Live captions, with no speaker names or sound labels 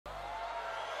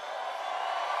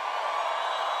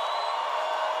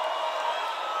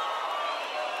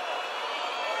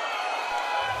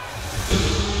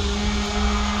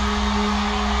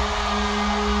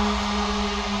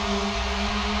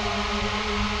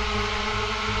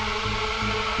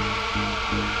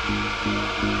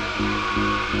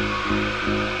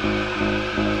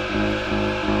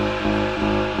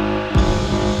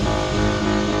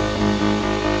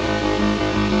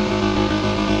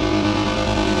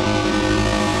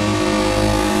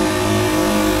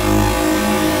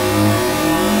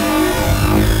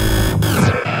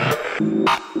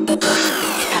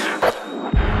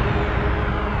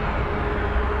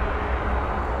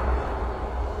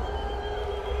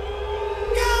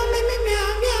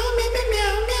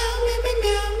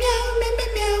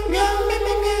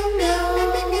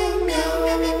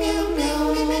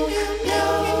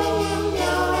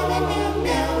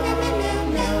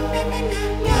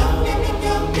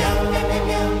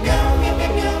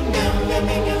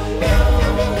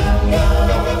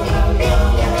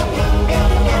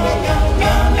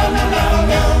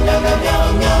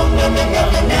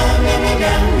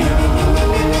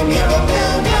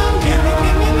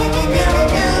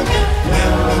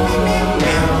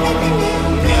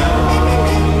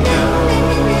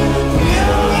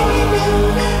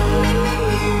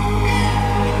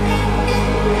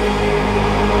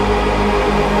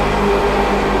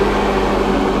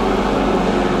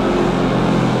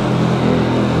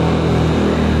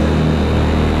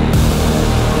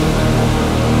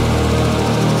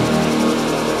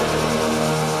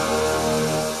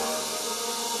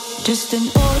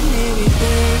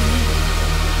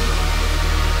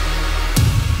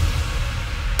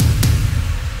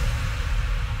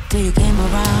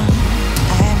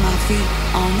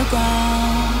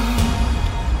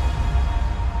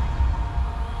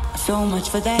So much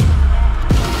for that.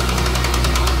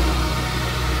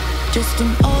 Just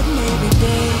an ordinary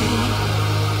day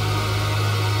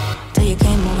till you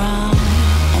came around,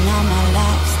 and now my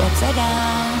life's upside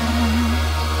down.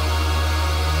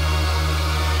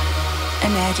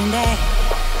 Imagine that.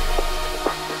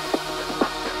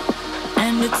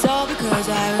 And it's all because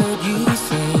I heard you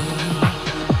say.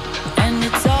 And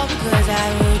it's all because I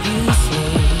heard you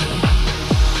say.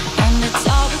 And it's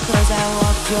all because I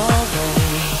walked your way.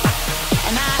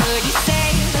 And I heard you say,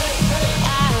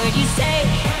 I heard you say,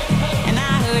 and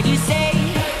I heard you say,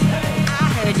 I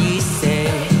heard you say,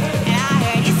 and I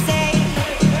heard you say,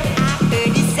 I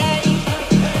heard you say,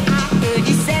 I heard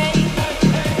you say,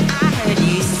 I heard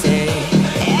you say,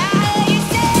 and I heard you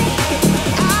say,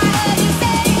 I heard you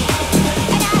say,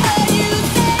 and I heard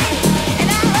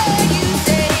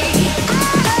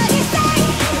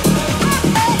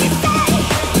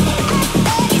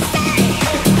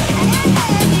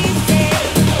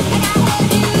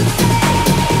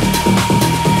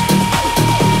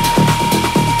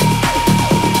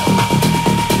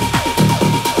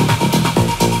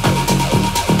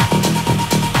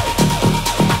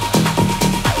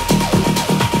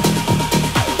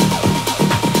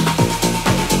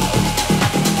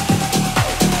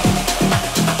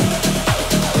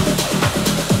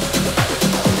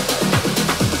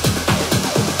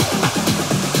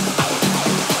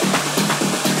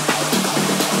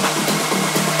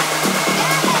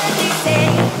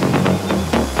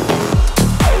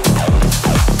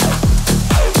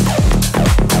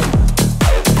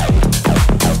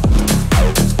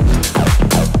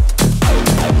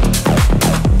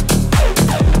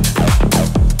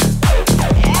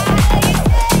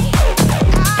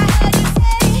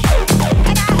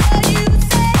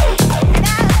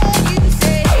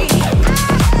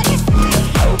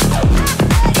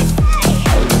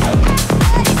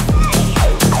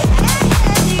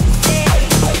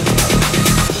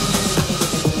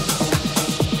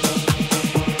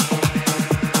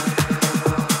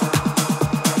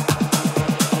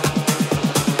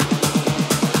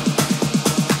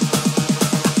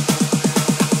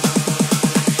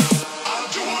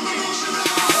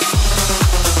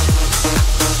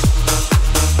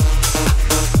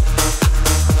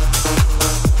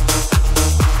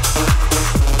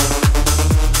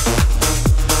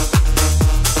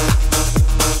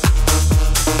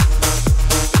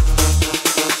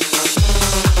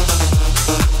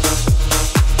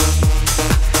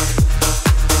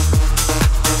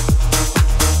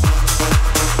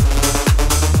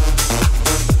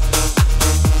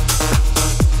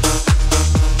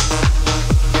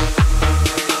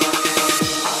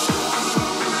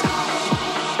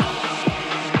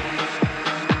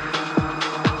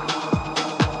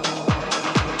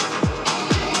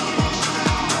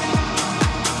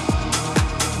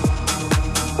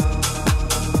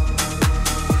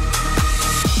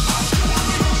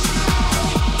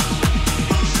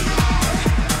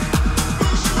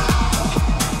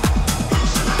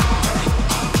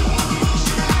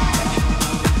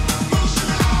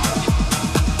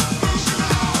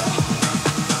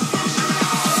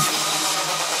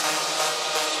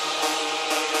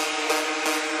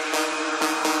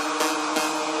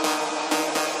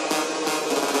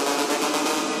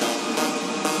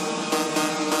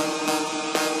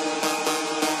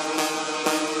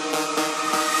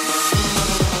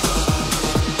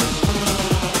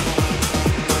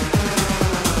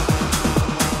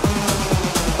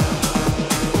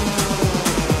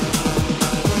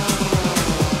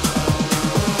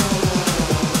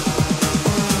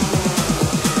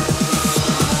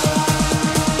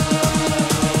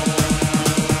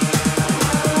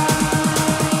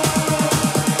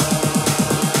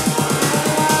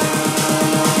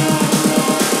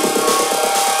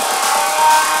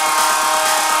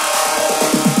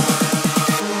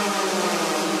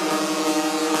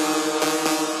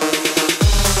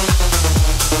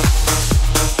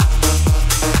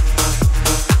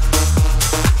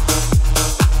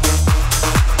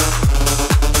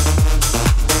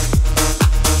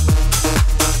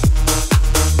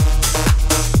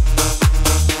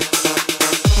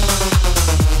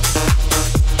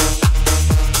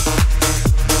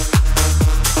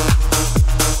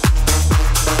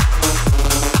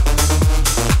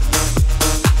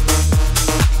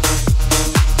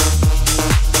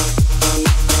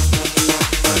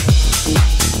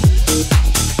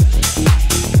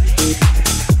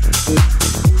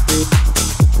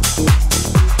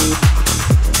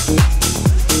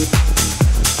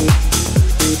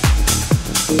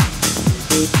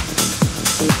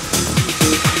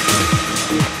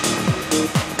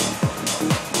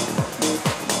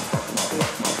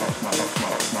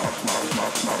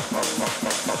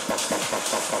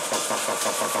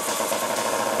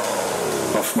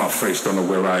Off my face, don't know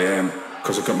where I am,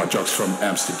 cause I got my drugs from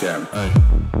Amsterdam. Hey.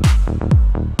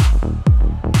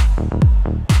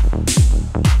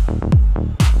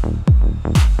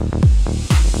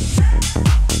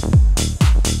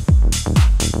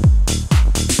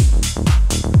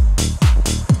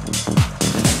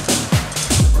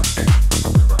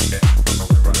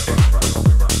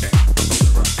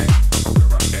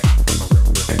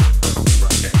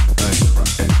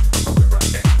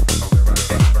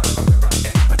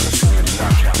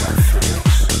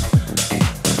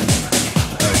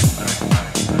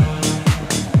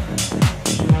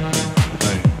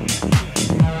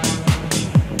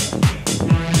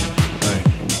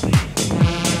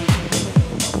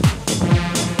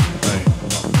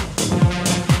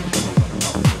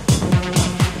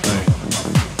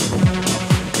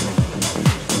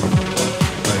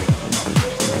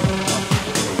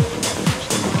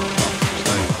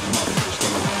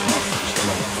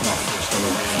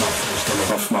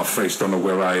 Don't know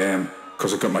where I am,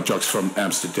 cause I got my drugs from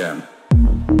Amsterdam.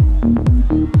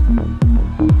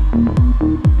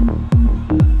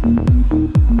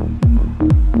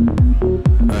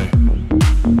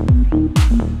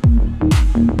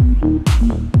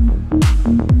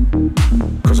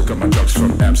 Cause I got my drugs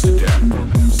from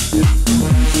Amsterdam.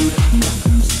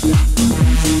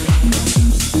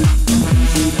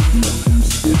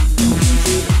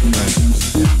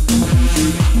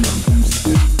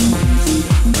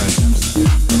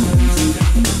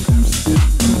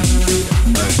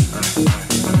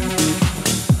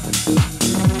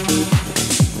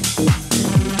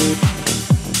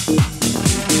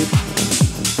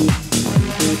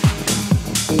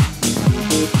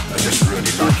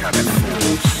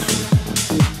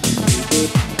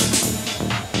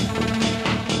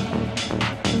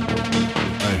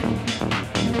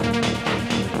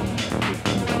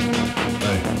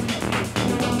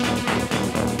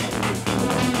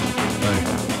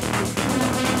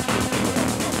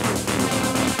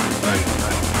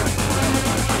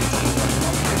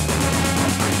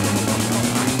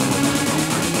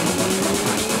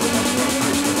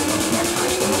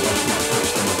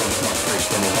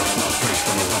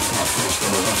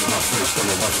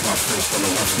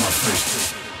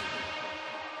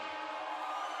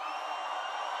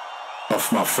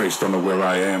 Off my face, don't know where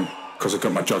I am, cause I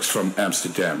got my drugs from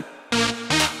Amsterdam.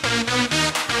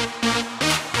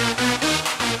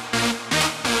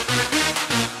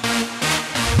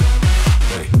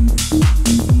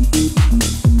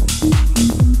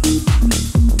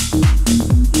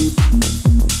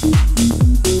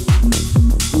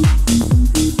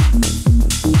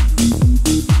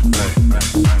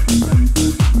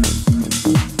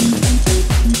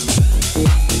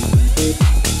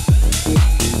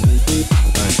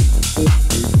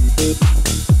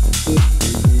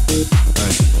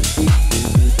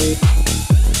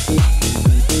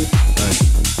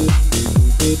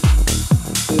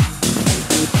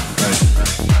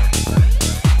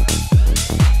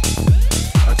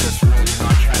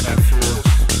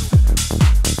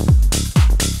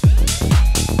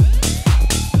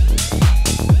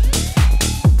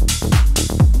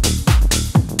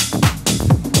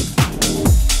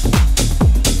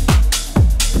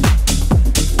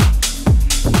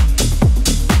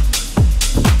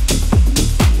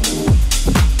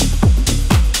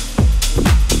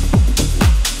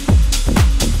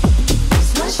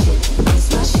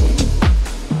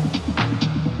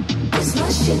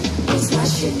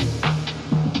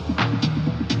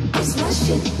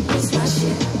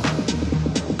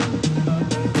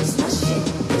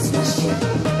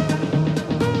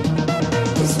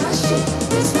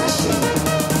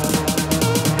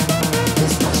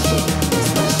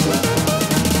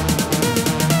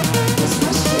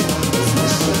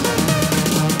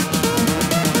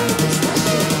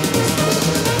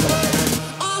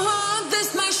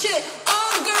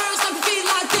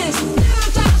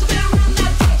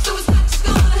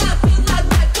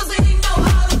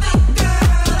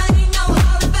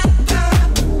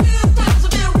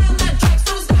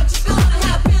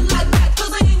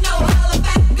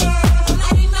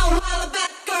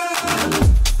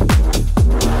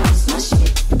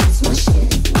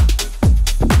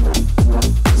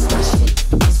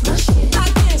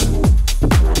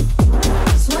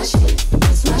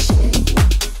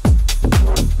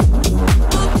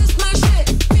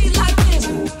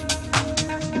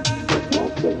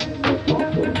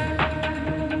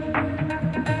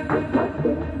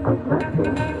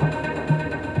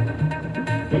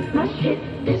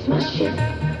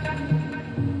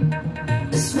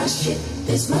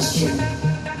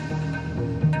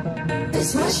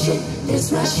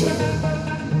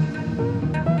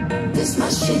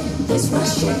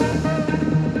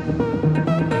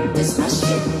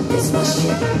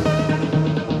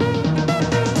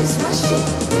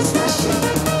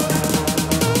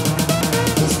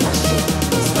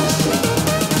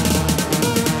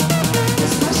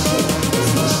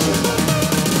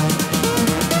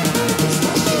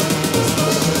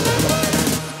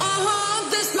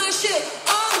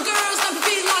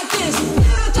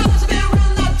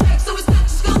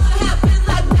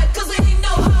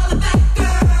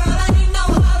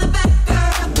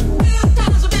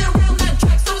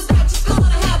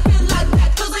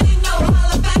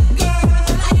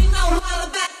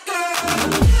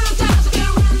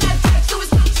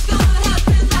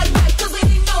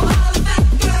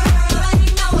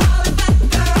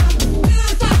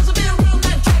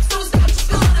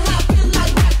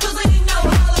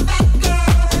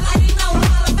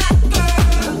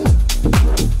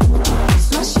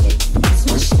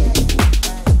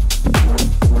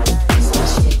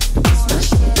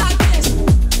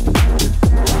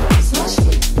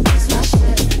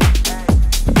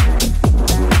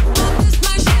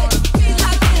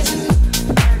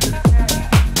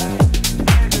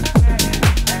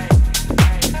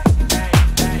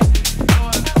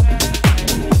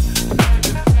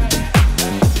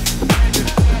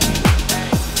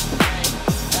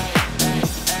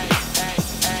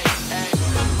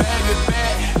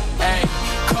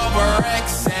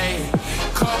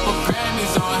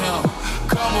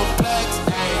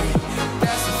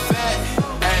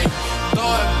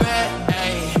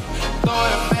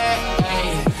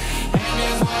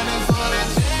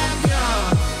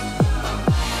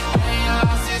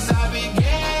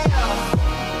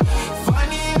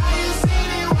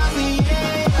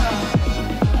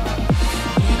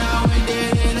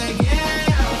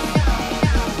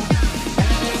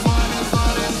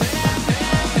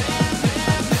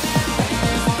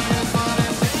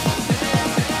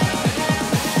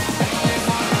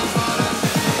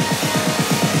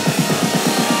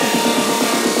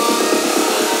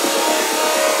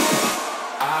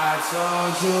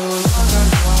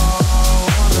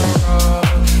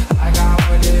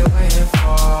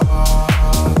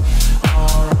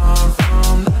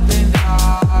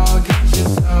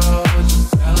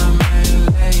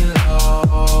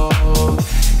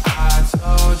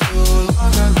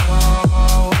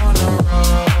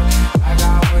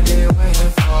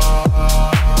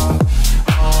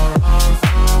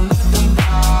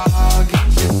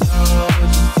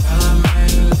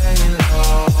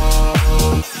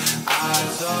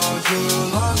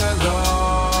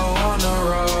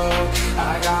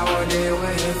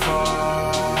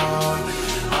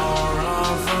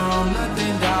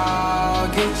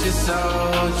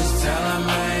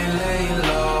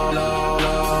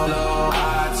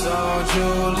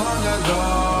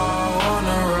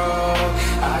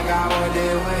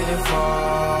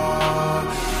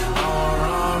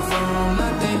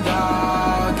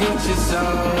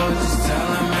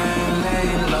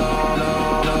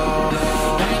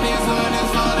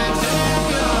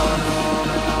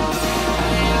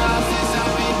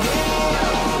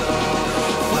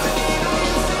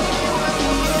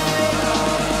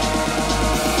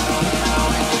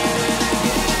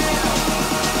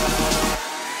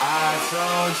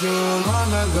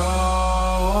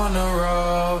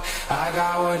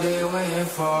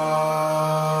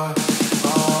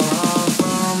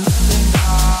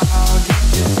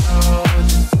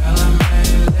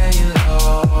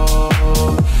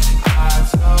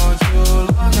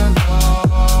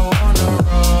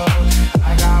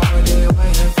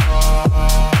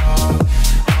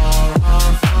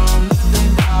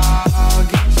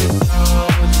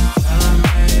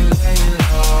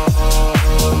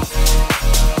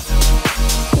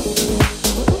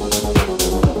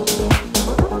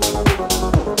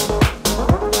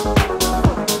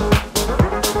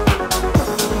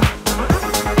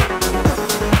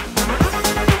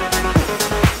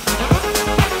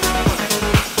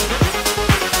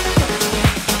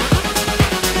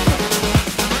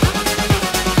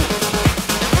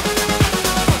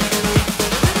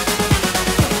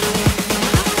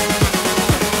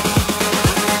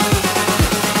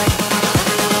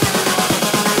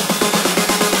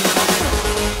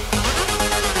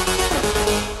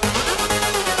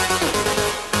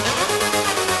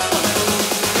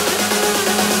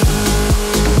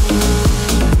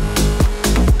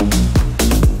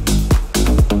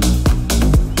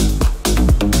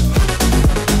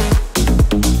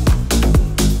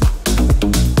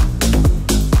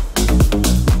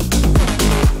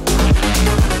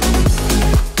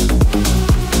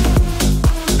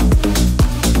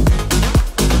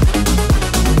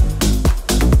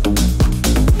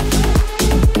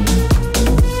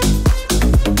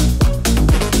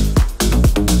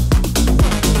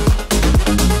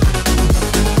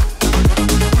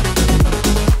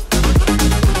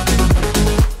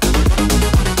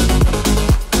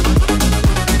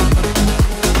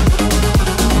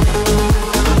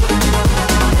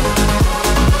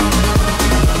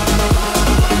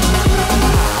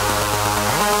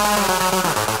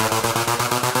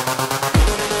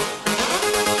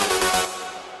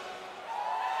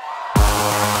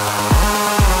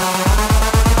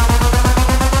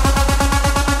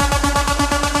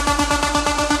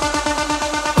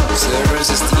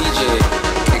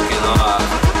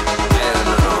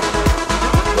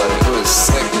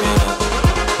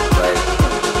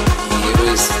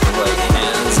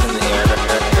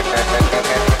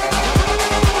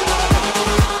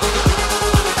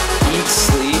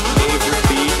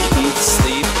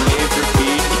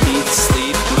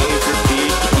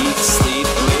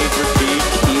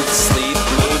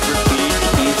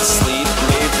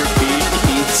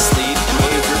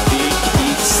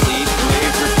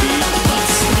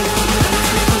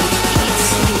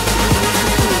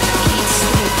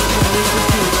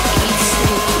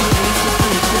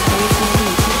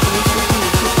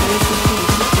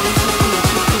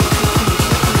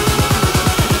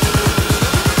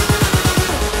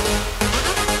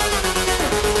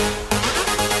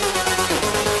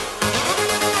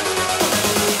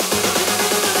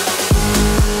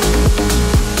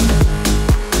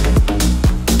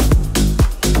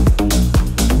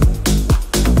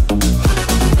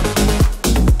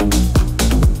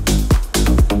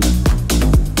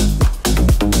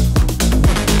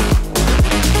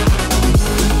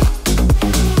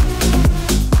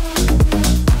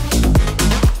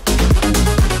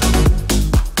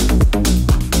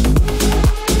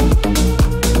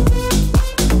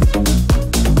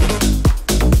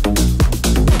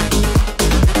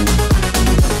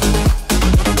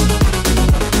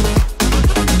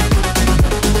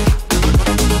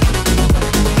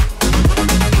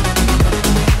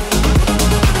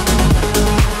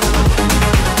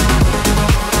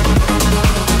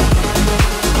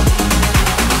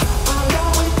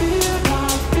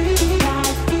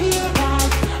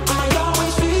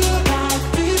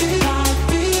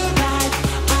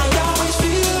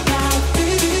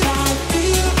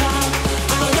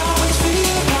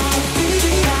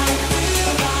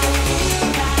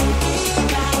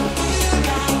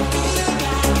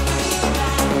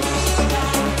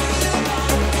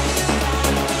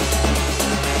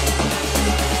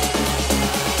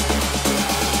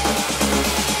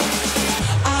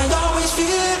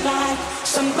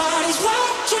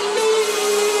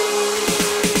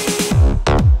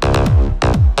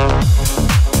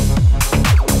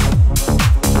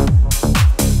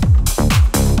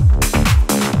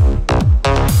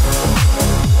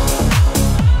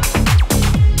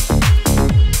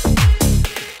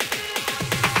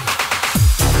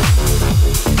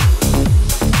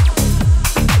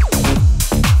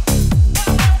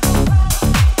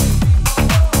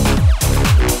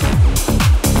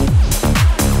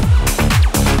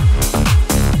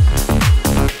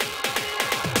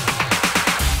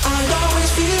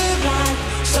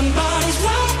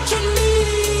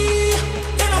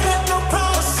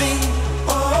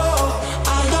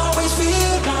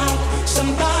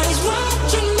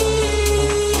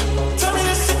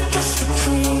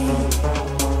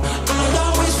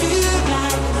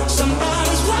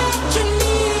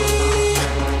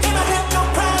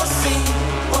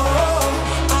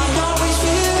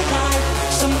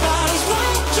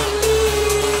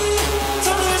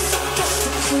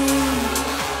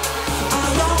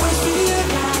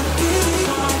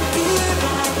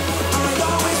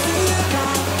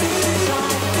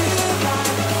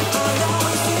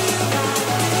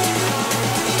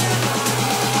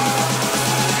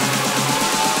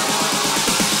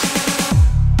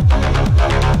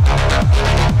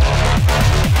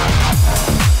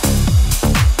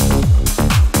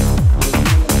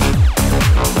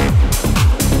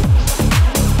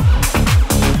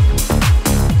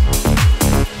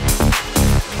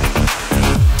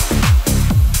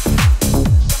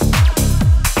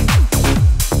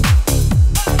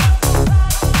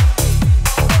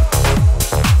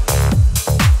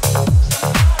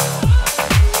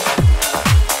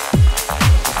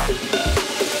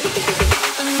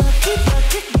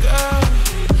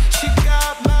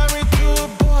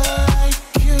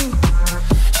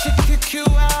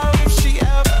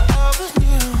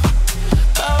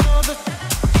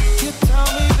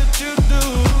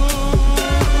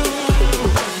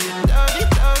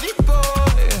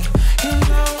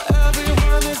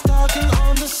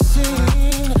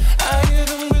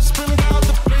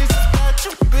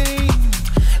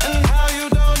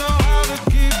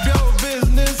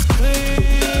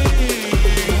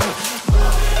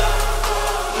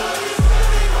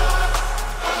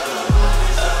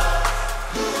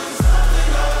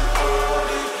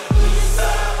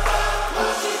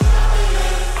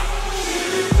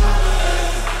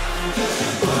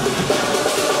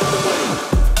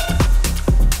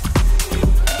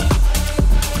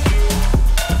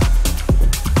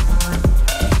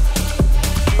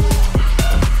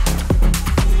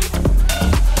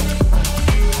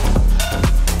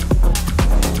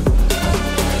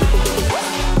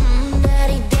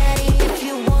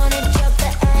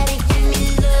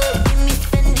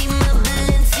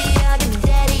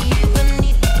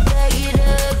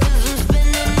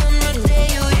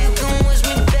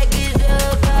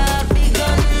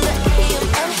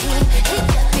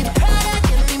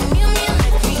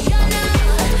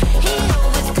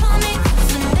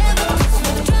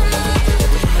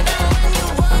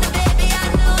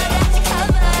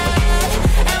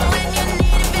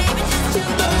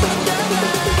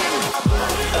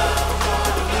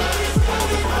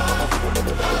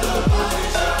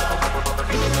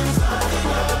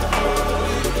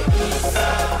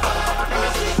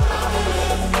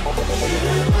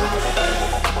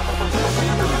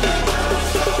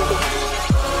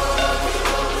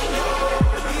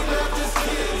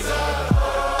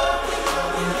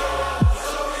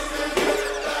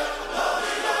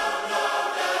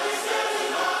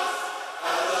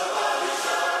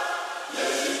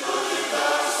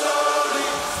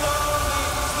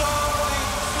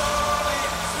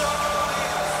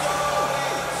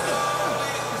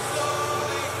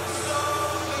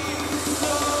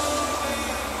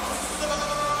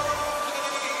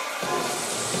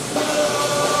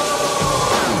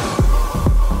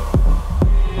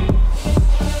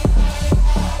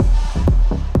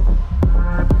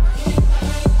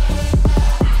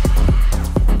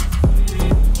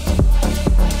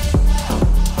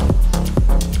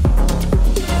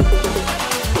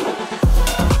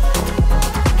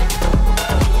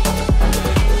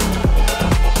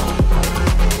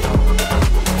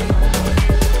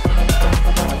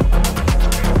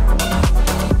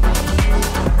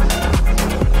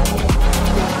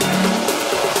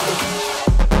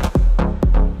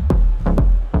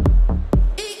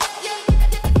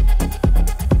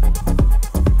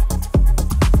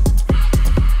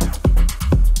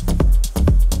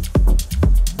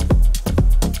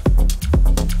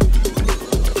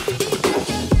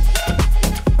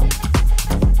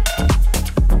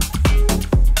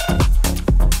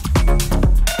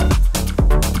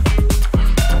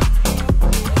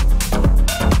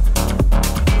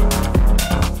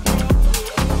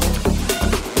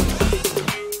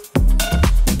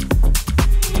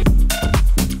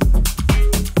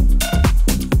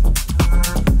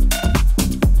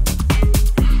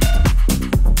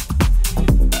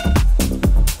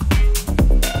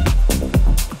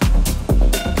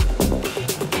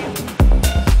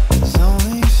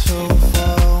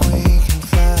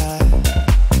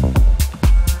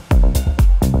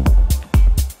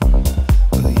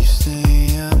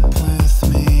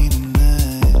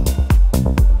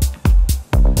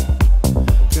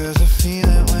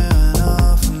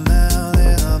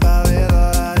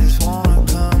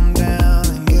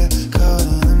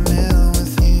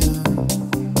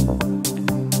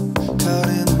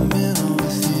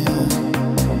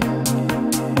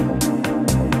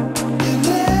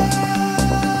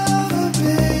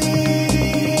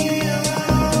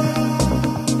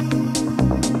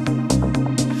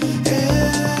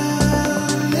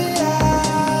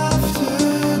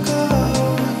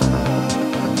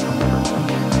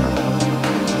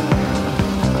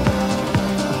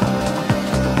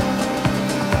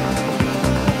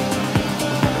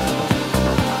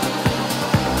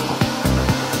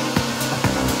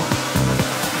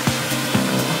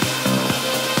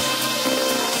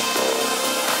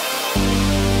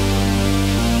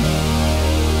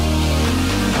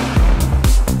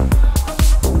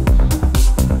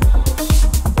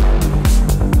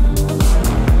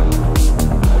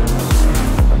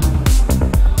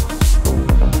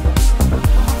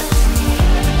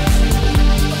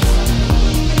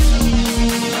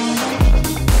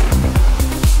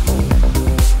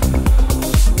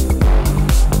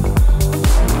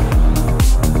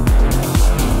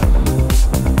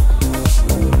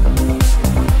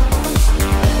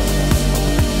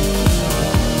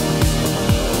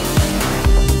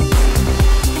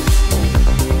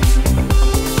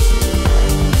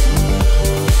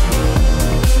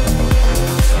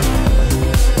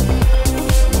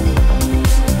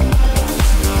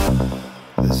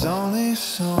 only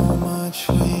so much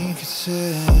we could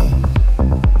say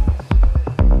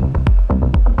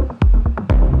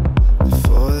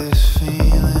before this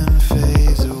feeling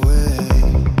fades away.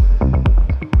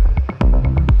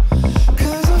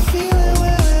 'Cause I feel it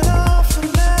wearing off for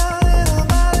now, little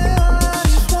by little. I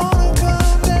just wanna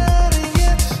come down and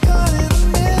get caught in the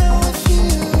middle with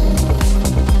you.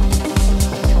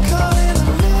 Caught in the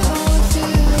middle with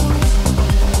you.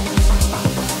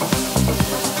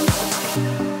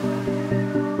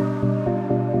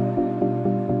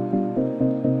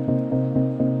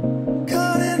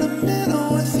 Caught in the middle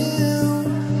with you.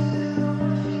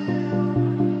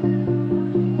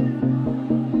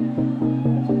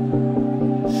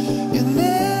 You'll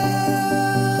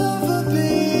never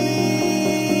be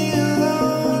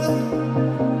alone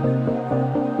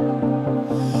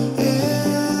in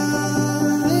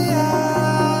the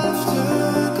afterglow.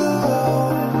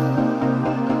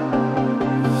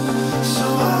 So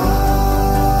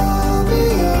I'll be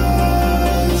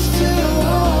yours to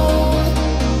hold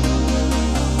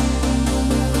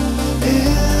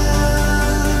in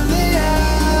the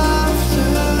afterglow.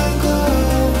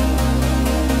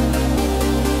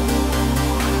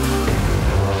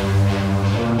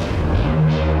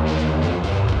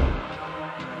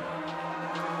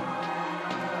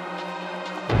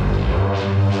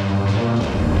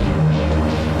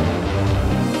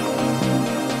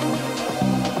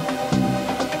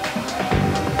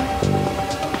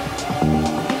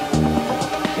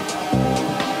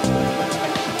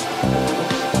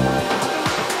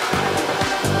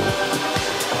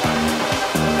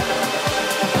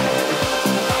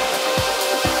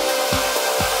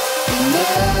 You'll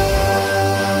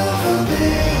never be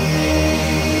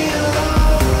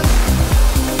alone.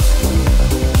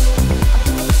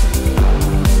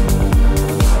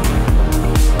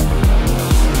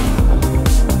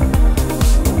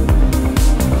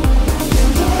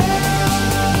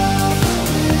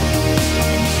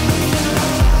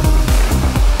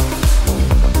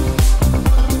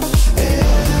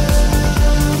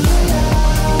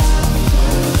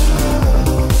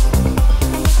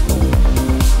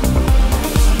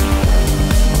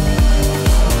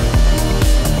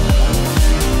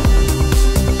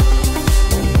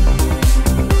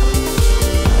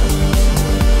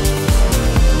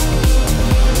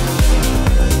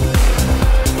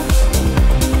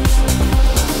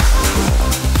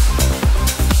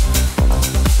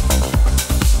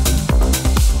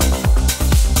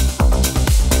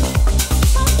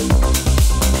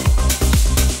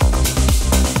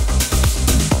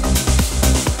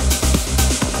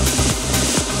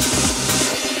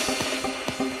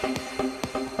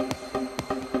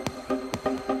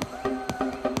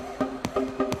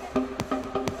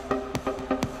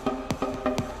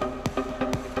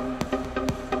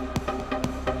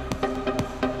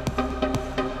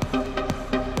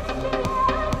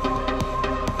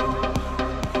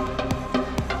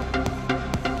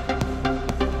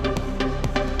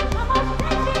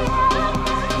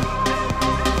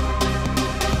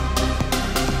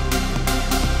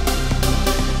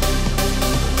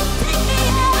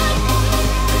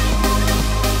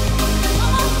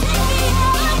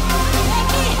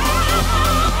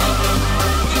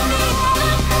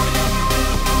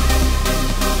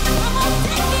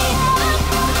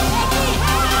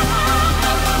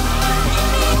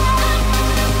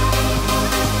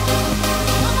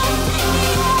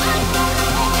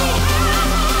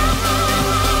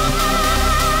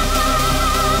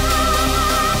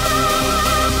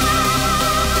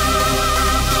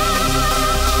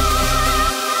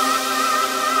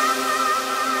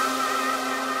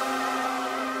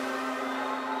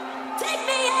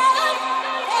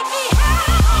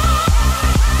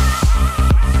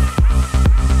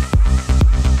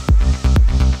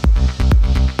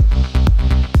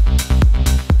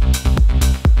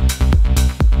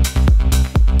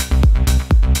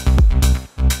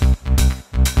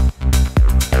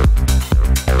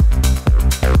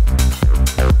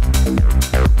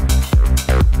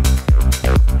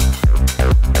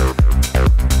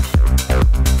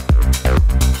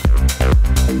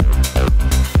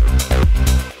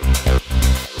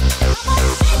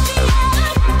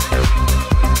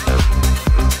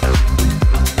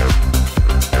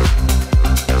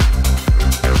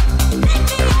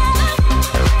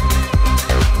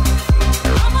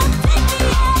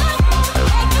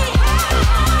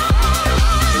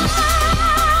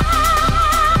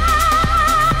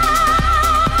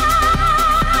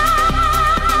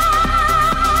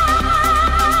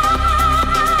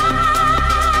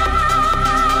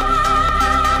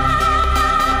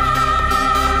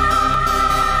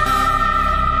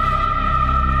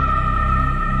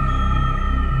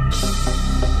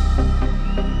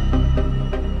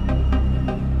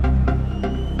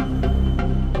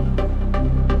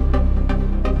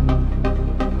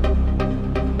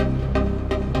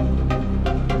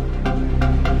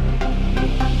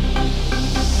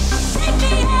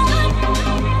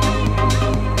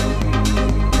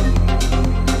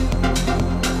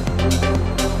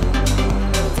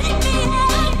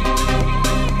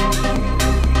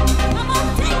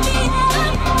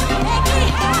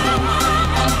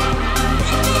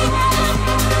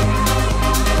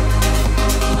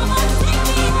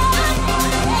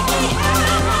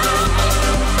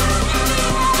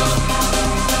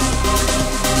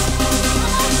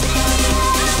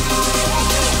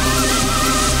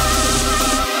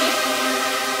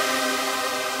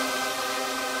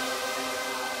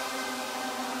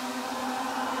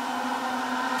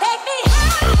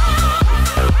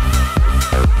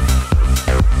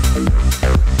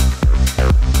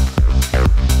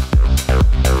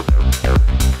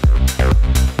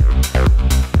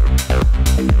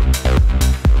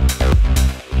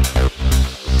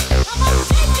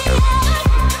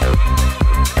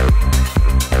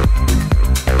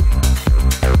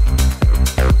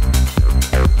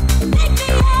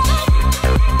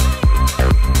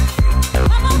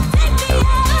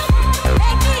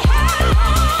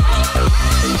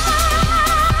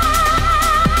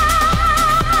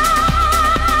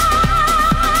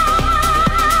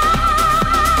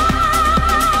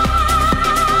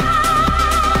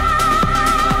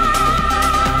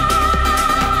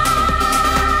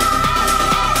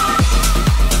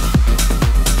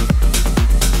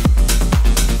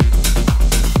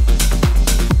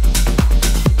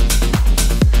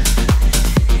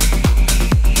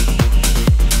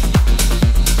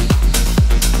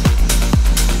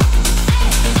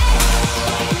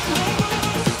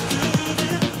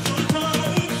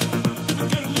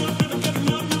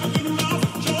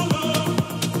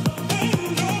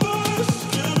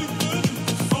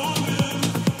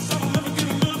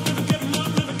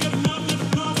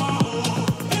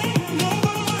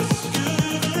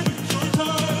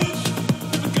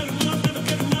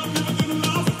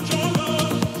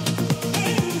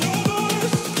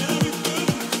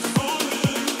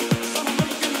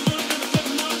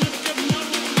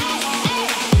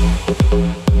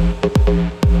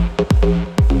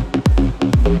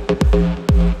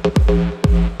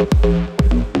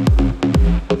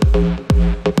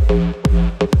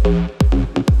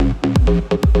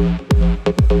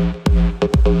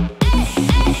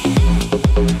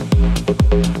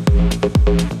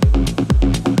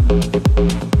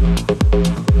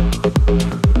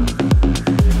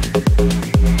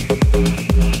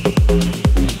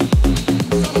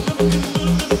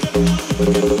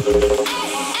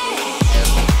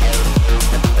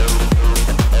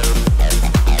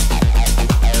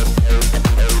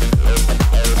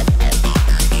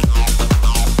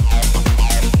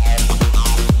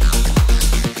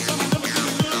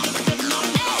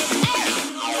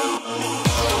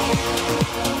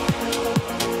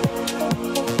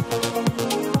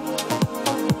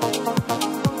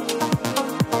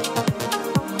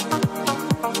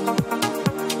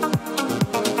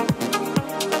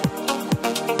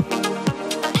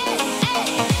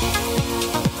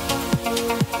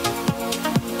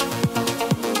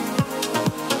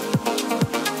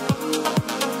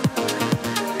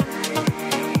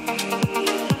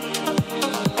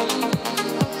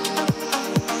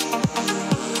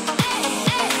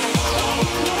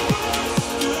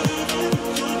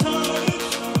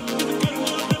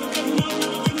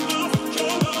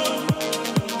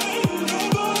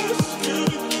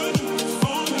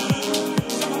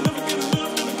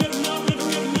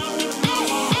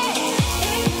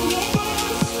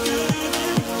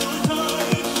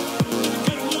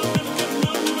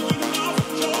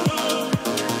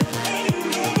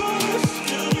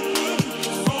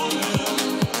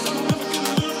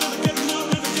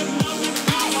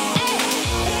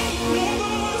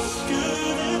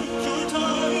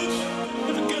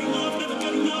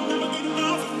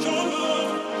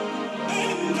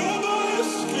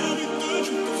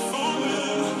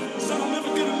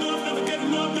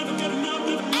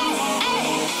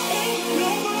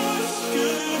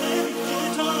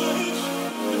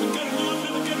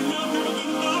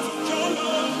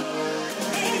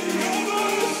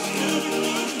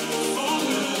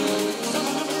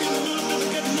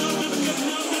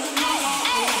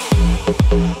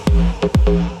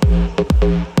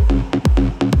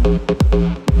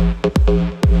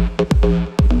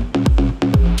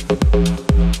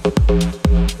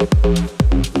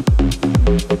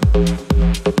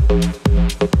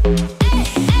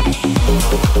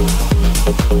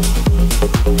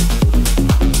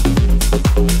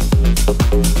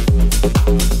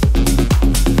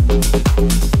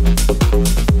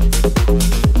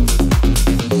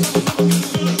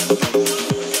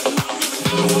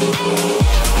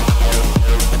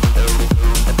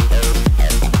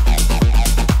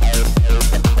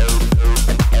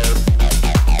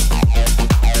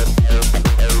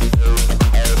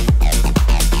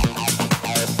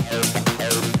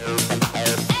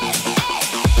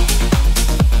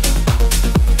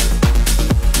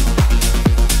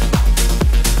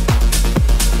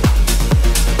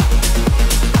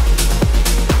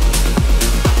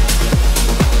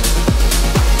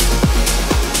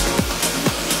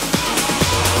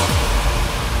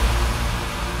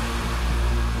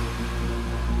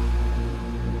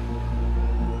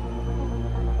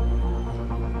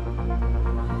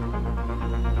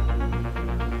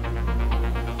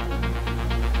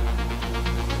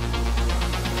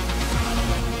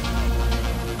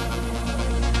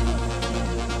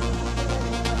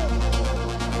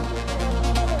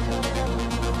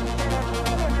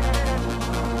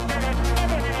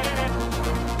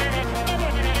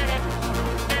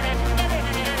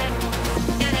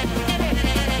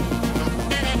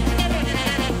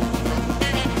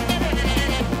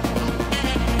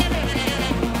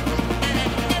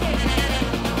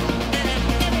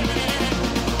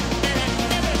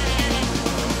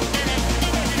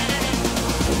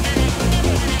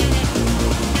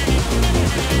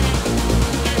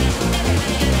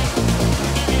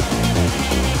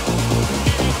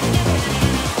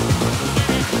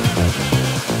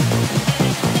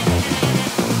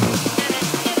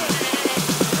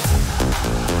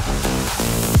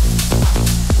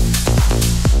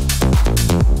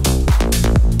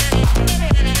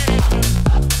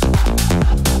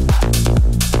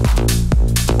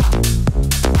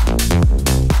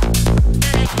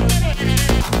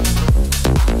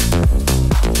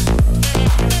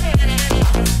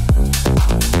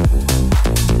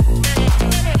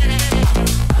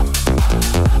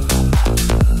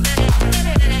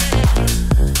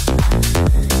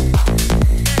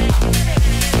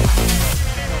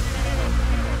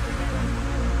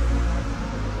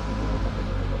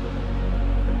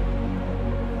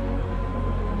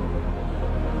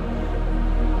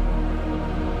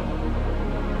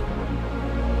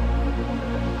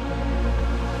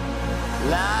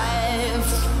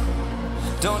 Life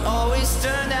don't always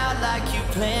turn out like you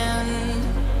planned,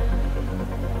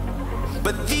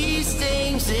 but these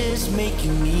things is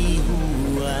making me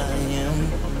who I am.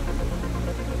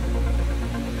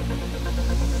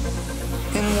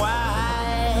 And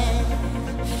why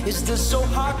is this so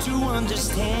hard to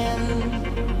understand?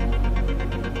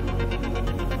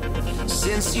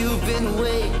 Since you've been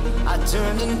away, I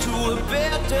turned into a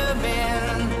better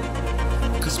man.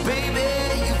 'Cause baby,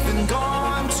 you've been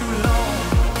gone too long.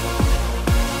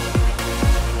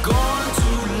 Gone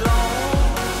too long.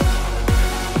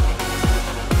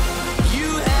 You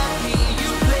had me, you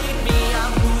played me,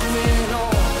 I'm moving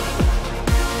on.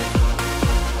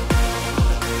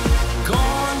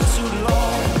 Gone too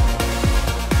long.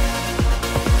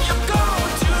 You're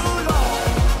gone too long.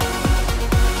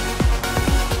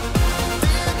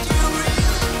 Did you really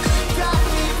think I'd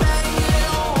be hanging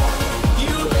on?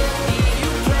 You had me, you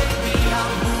played me,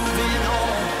 I'm moving on.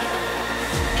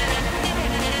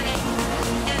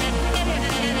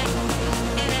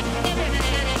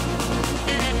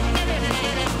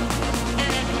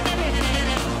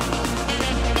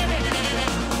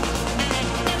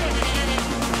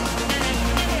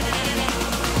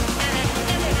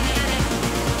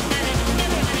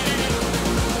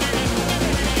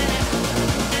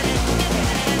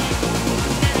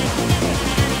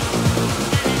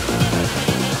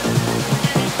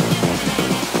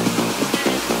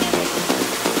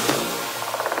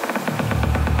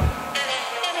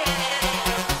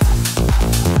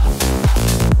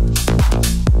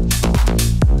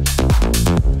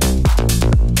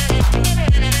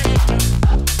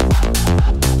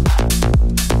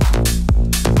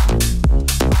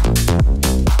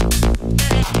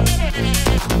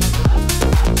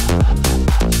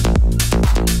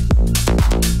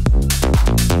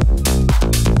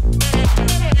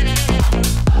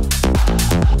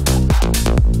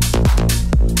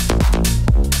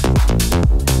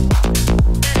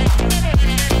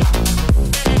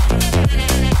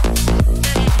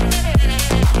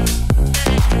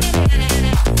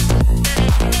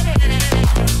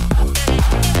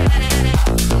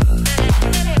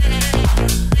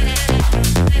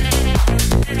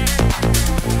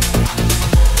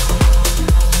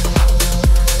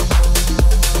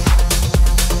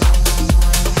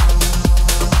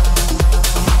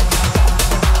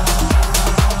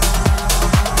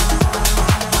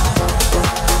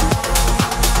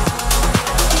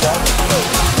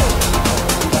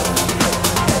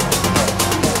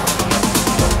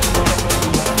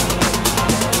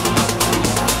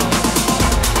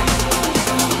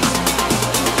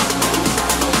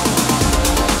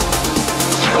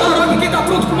 Laroc, quem tá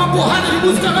pronto com uma porrada de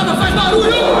música nova faz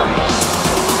barulho!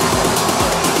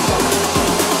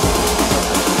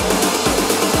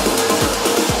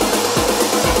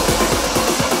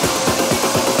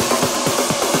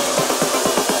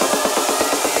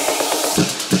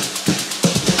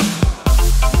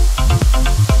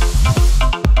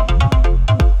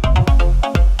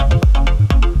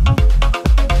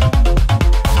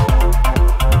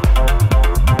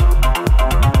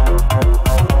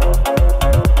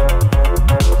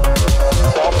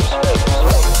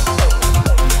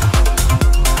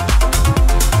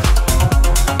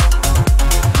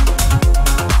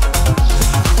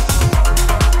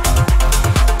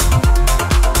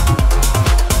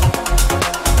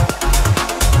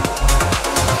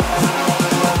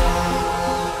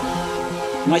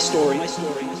 My story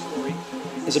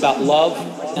is about love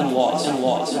and loss.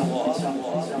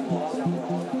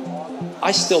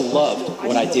 I still loved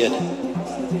what I did.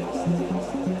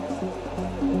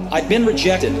 I'd been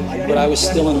rejected, but I was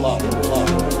still in love.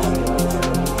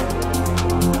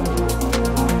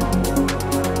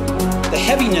 The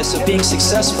heaviness of being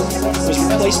successful was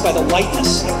replaced by the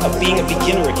lightness of being a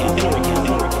beginner again.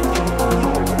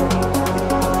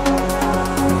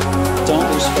 Don't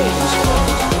lose faith.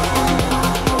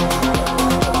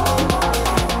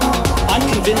 I'm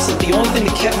convinced that the only thing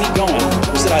that kept me going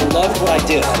was that I loved what I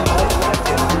did.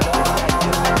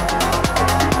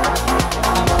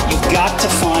 You've got to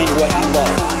find what you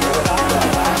love.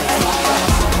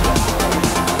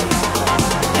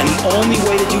 And the only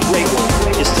way to do great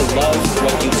work is to love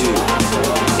what you do.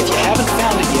 If you haven't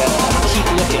found it yet, keep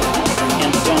looking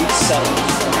and don't settle.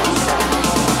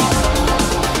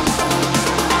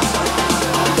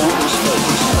 Don't lose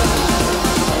focus.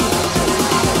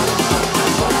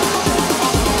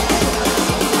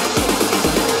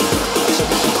 So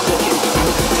keep looking,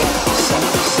 don't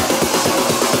settle.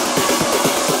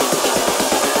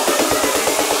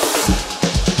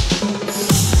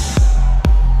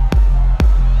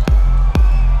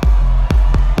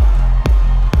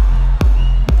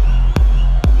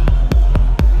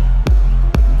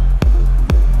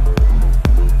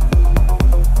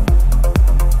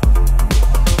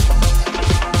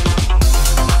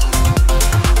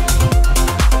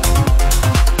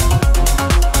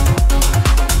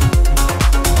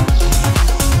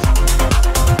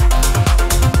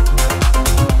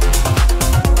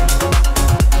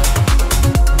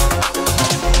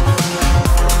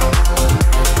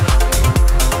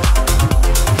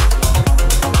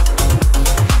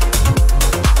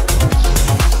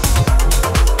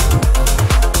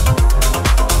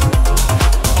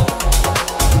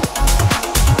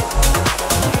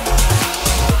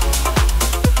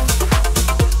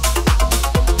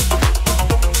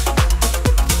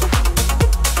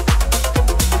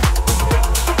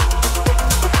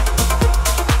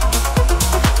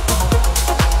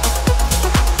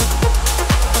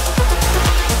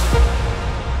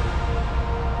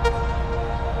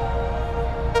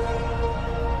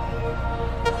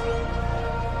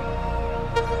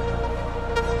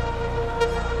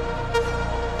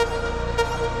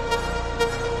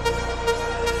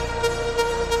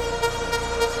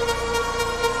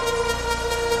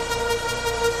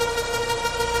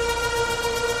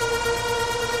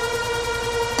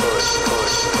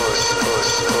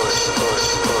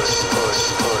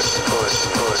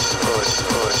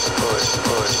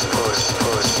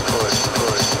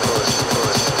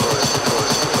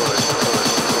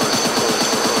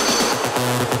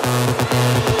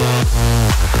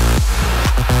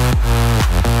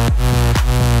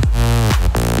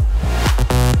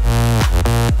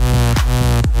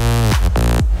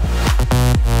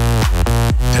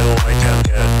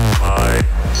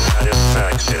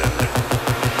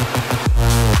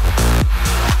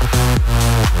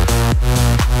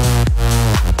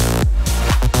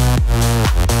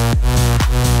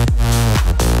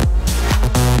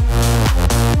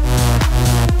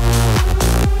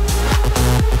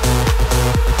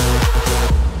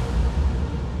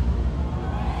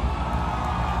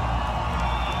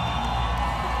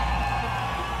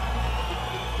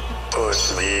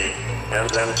 Push me, and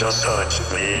then just touch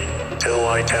me, till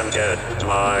I can get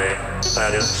my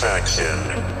satisfaction.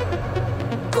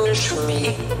 Push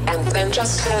me, and then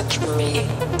just touch me,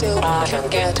 till I can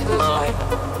get my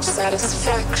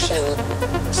satisfaction.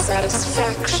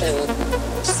 Satisfaction.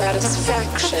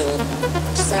 Satisfaction.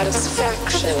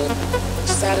 Satisfaction.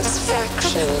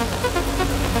 Satisfaction.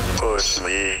 Push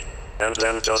me, and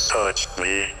then just touch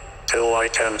me, till I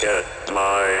can get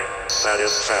my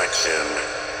satisfaction.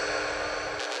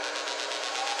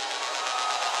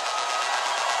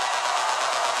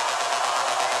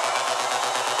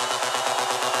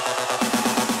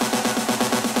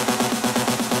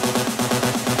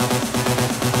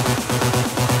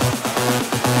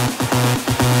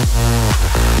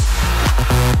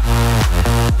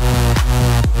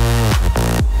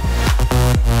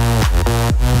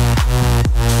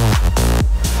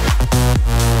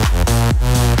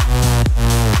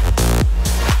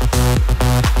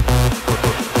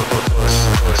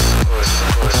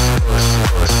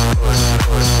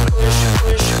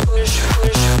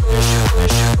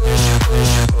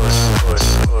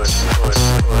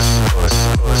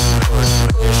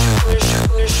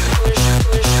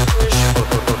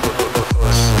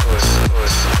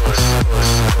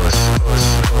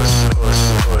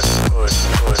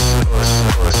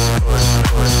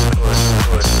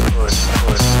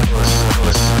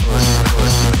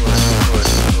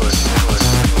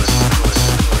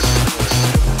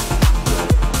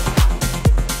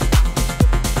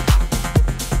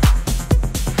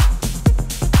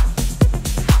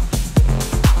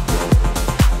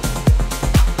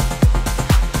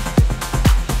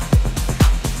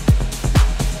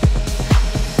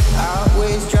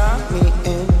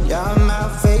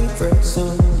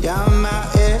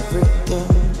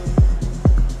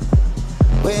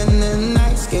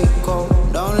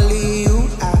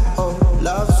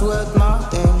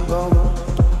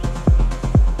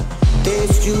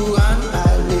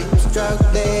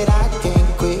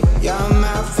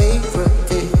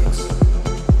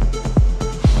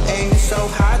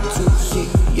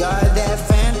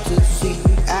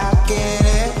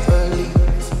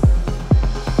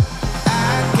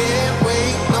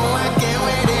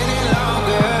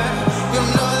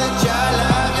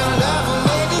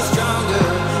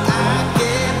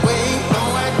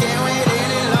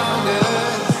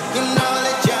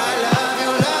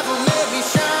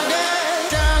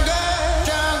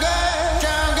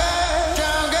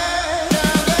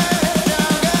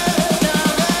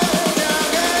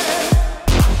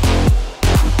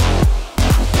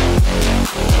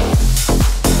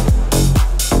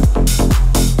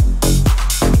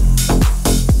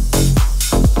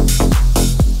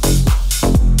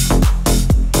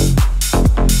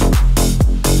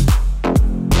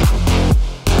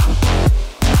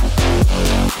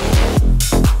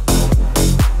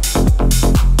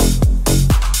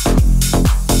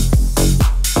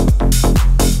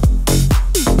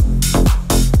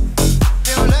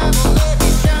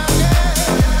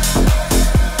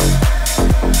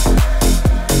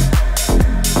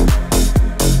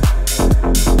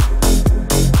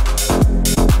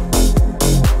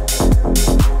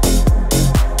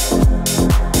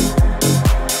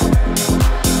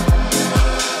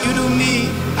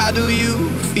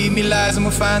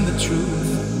 Find the truth.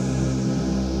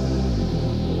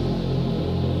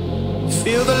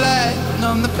 Feel the light,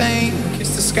 numb the pain,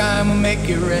 kiss the sky and we'll make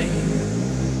it rain.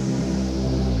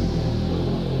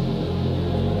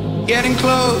 Getting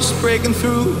close, breaking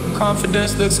through,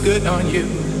 confidence looks good on you.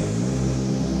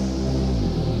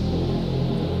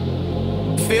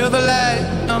 Feel the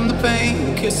light, numb the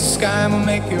pain, kiss the sky and we'll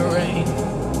make it rain.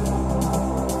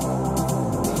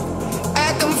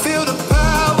 I can feel the power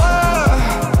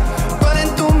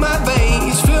through my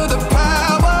veins, feel the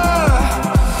power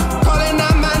calling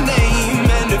out my name,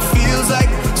 and it feels like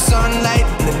sunlight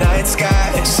in the night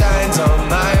sky. It shines on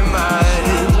my mind.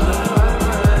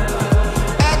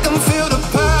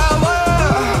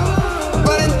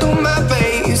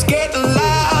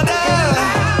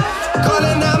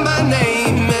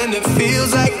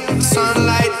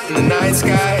 sunlight in the night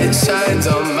sky, it shines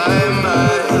on my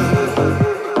mind.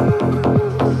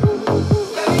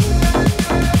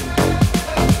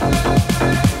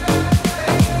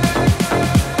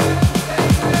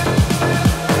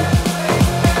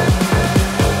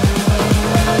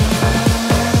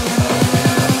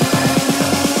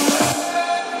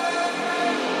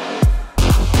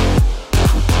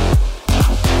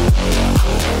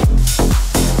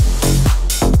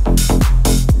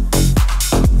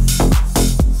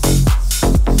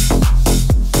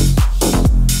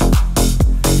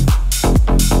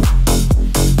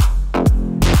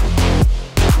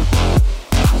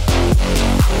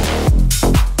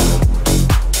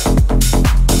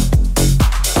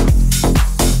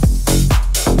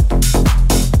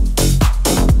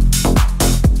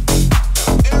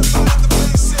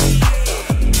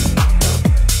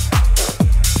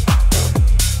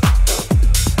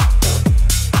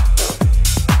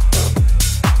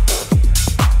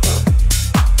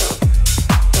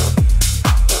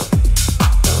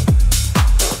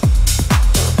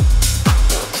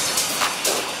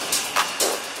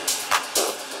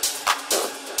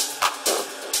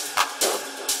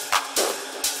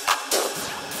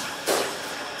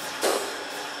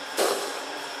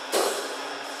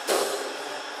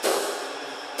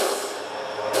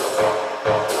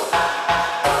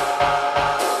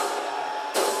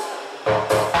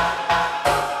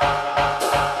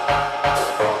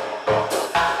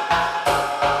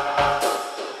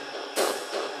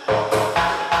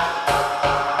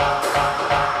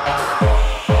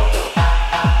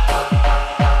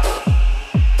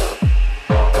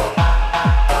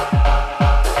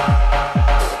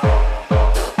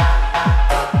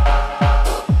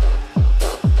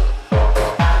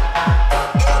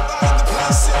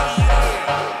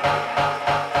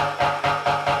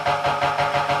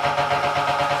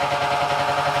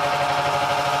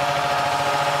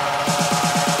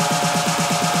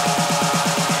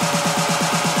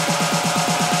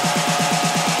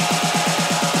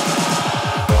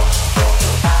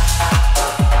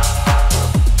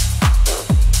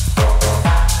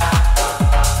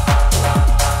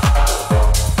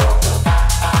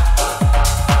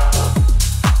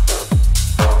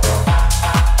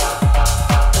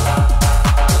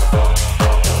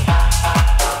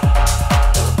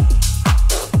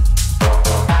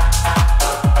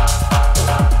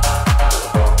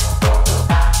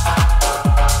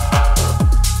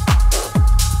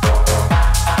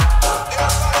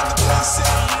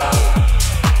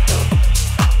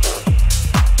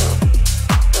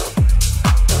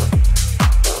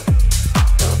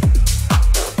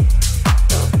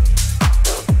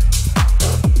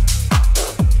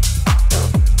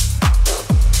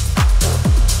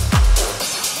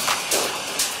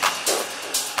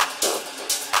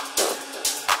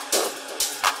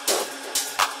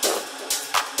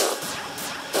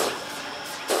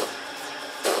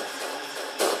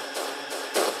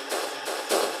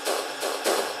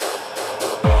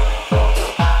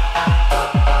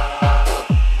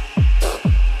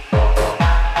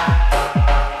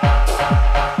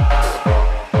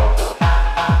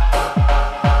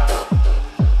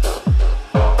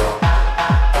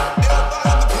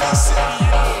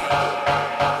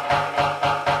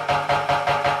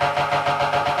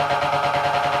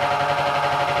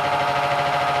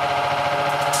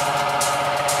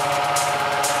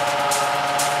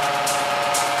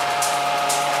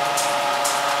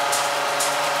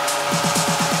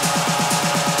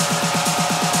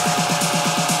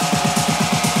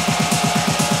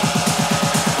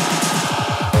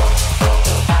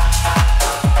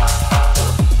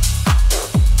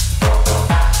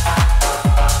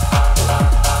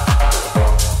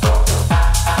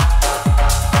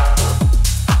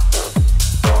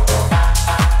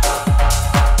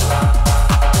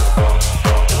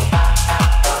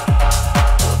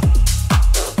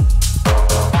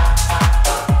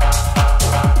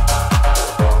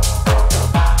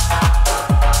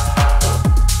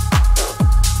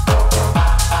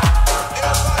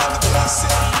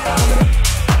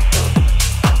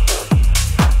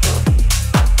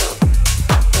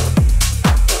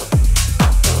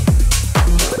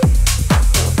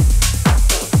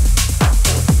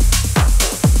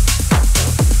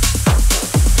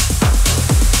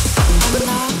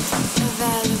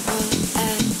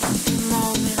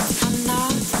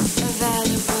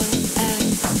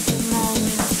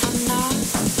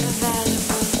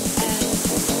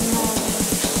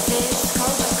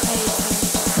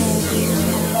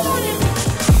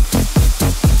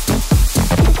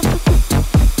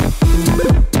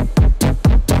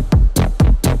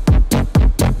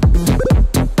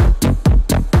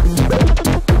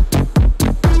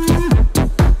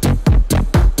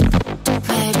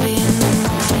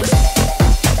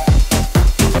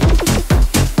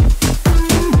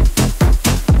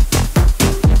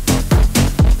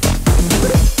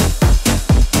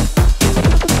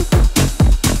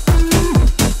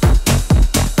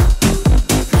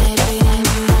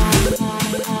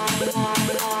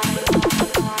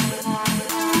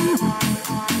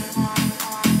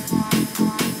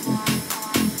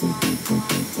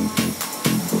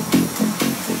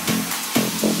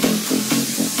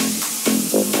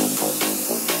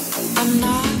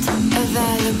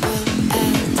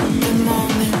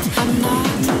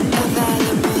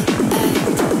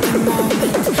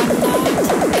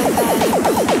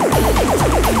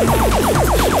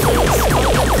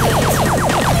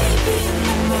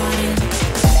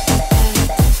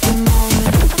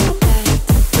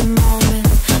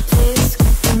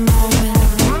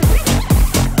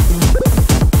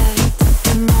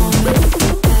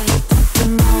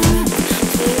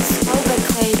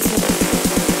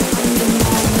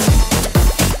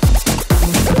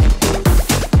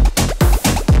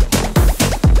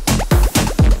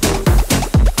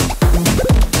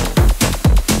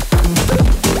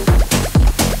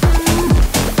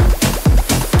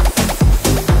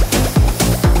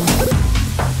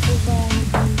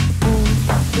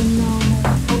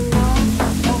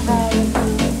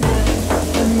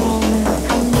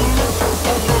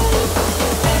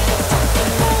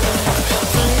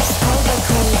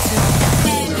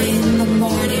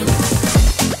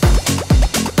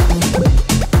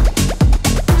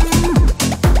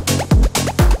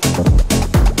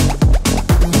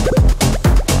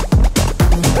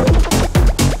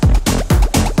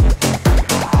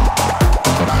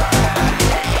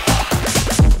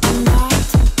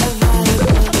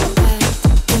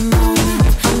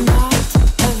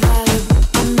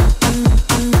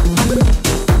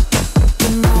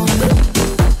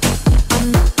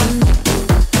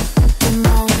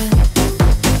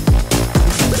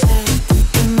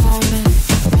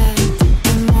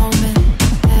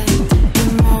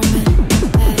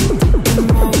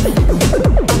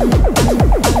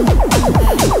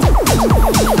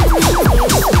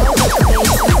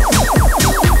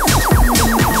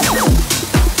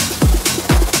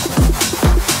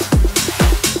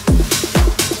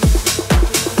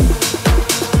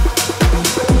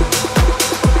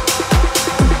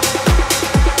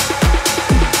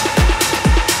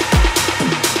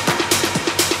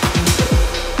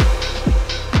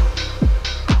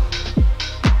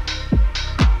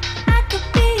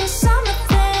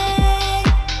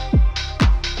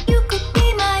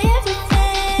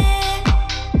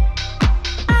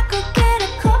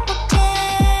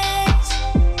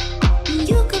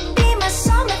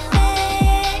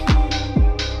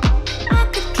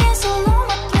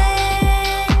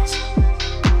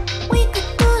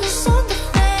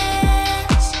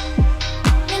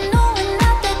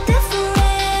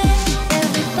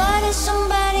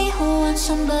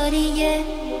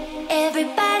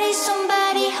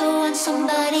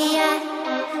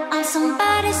 want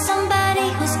somebody, somebody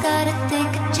who's gotta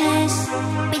take a chance.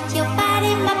 With your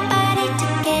body, my body,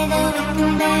 together we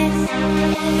can dance.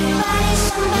 Everybody,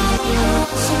 somebody who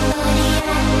wants somebody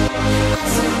else.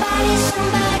 Somebody,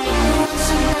 somebody who wants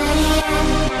somebody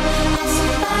else.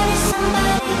 Somebody,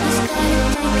 somebody who's gotta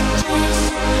take a chance.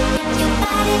 With your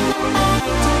body, my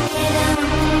body, together we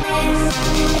can dance.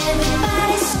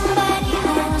 Everybody, somebody who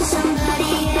wants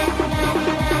somebody else.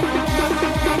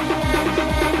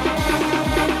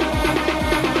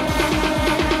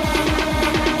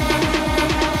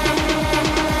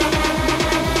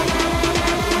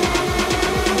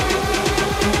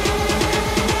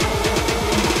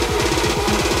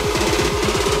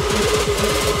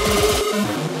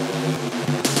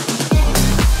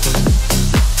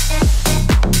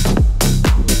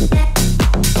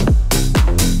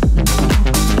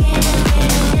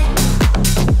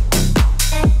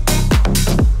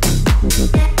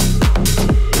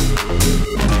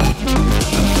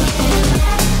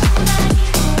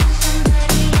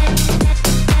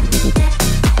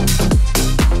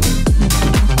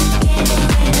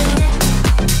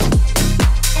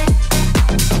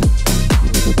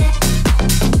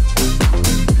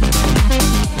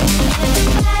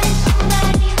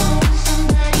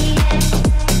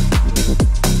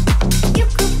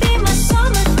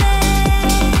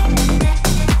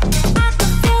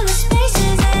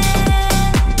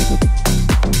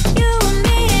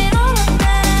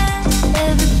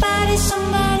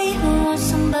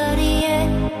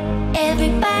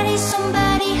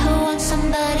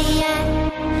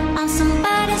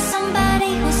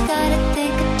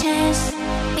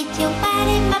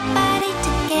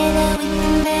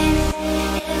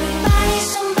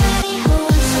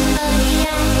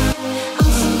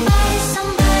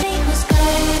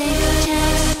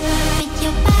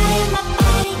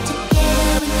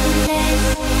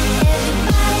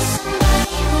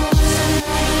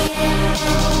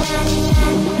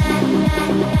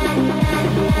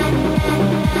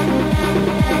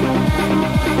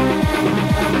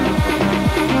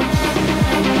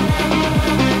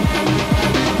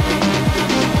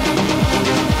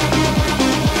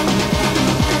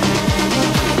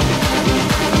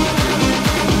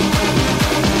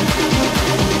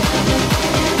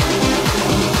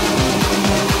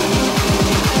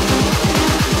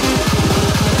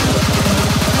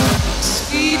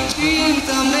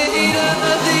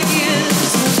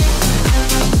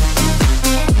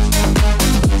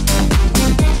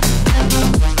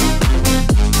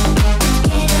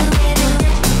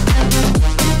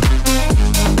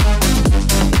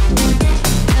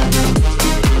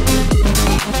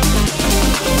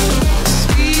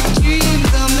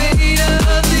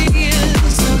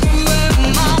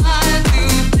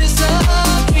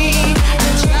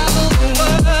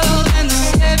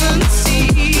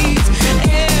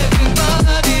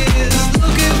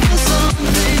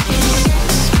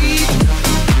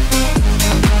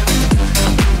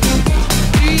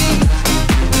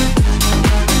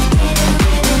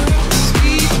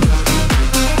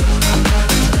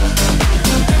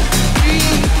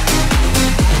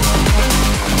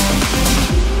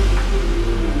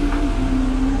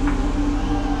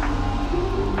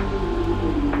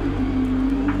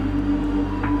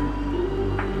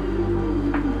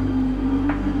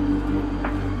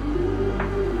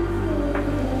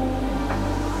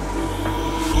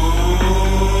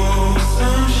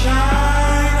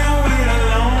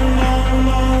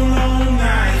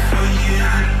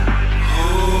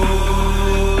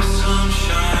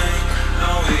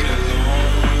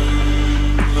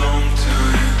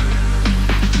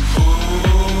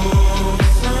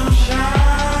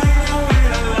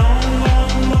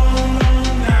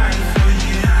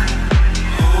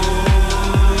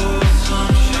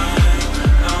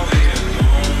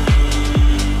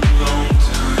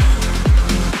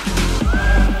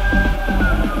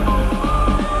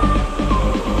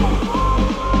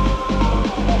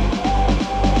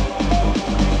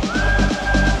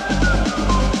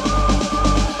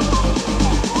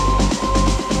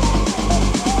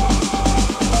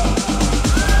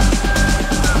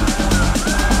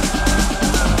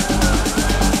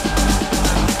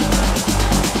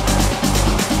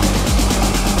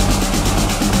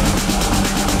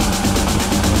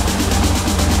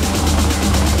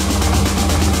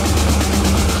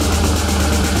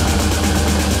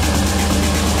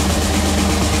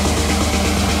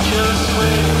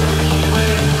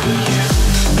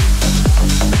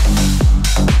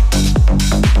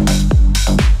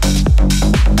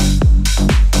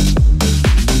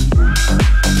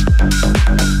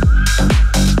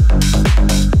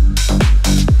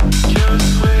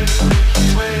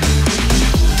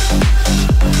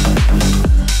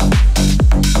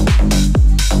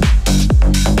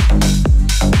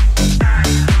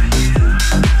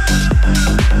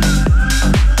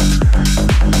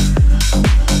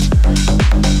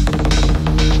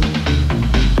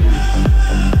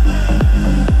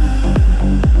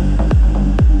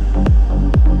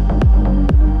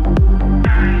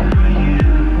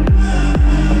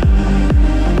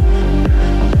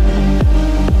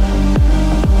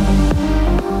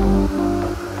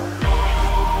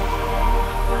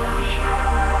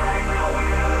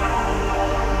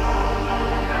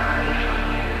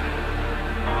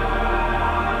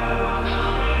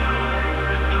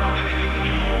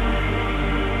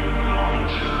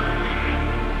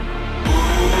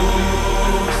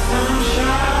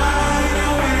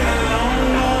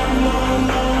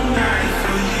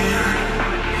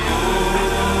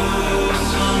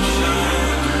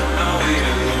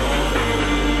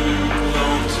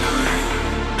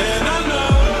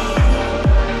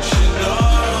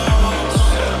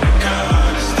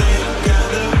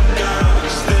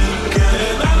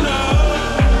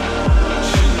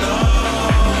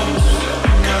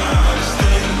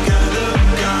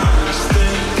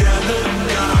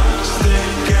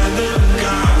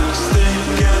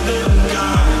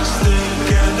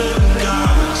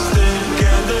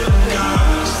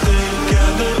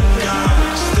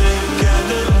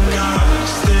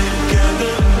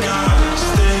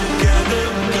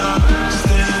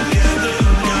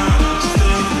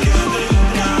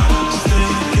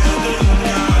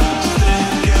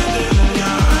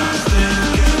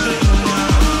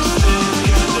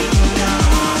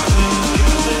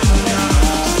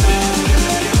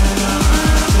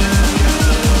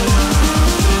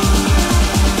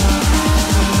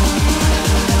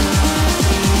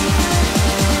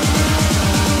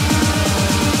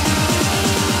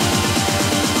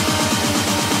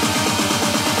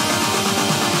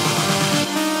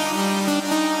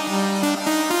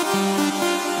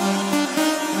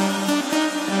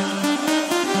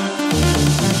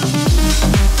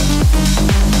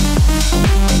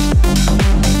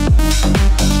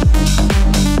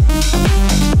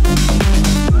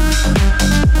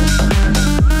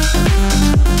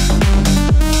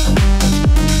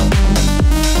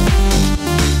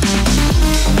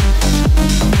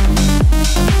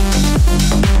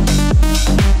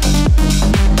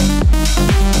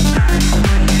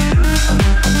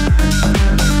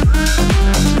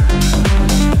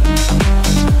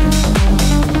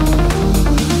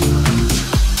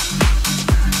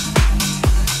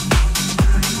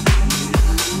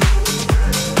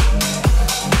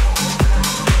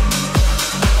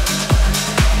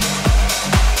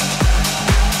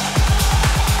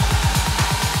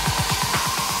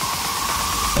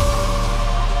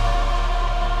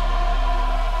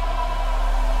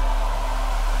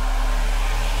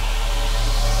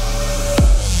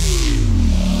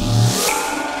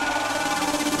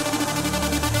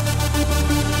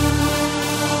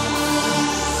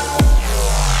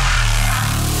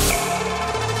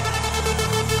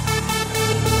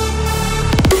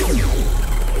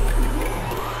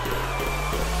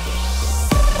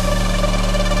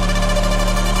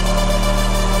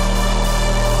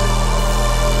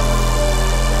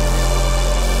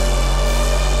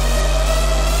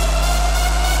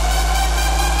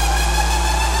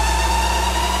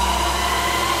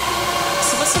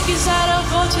 Se quiser eu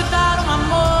vou te dar um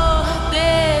amor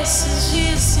desses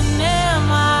de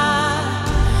cinema.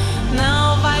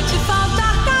 Não vai te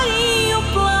faltar carinho,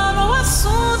 plano,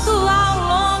 assunto ao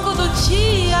longo do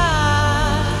dia.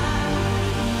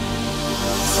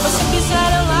 Se você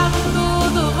quiser eu largo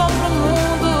tudo, vou pro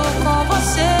mundo com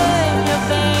você, meu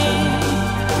bem.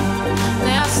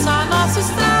 Nessa nossa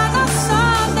estrada só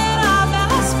terá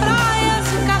belas praias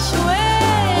e cachoeiras,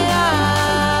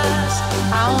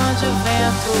 aonde o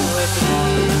vento é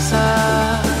brisa,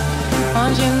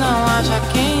 onde não haja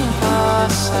quem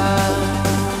possa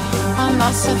a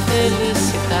nossa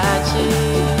felicidade.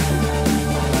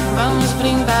 Vamos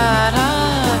brindar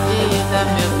a vida,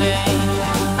 meu bem,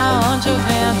 aonde o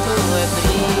vento é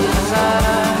brisa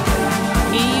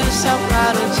e o céu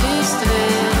claro de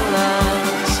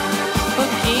estrelas. O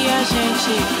que a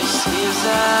gente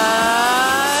precisa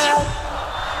é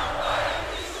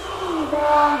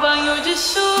um banho de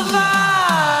chuva.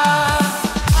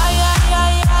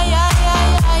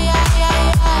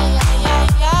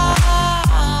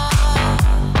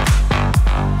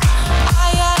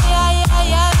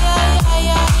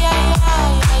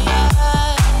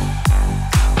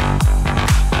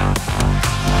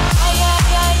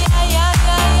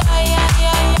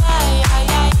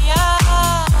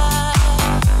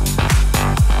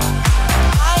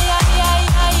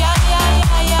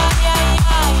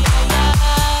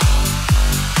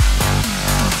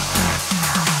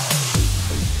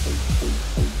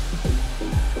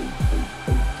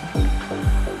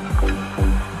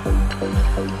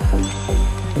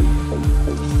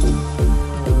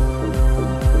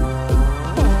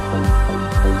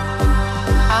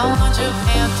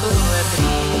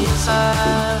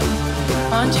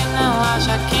 Onde não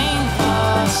haja quem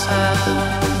possa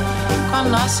com a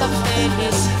nossa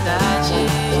felicidade.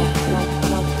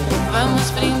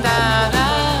 Vamos brindar a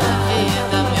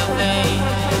vida, meu bem,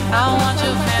 aonde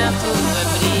o vento é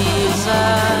brisa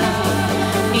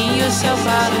e o céu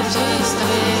claro de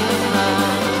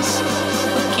estrelas.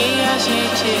 O que a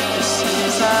gente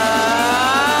precisa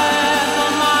é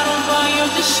tomar um banho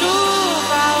de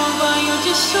chuva, um banho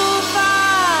de chuva.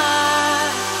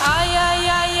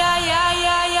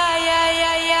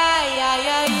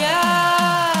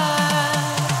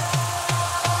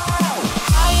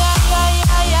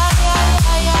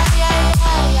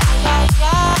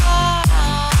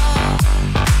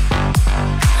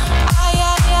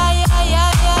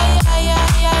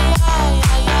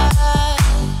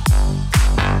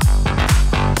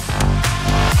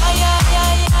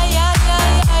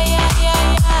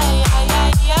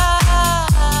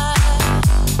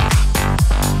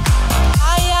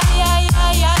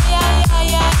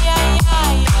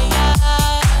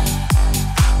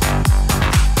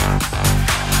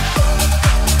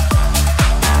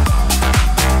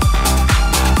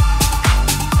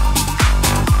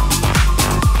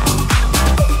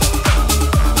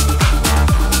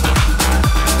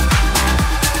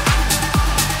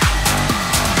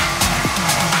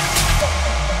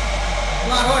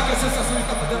 Laroc, a sensação de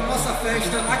estar fazendo nossa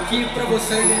festa aqui pra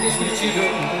vocês é indescritível.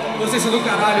 Vocês são do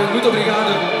caralho, muito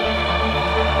obrigado.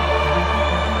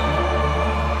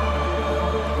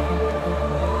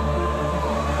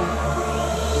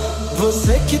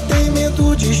 Você que tem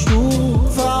medo de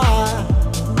chuva,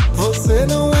 você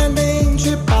não é nem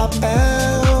de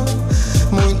papel,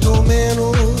 muito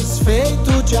menos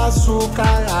feito de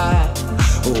açúcar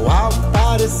ou algo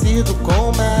parecido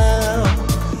com mel.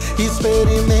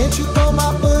 Experimente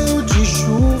tomar banho de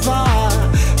chuva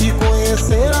e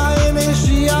conhecer a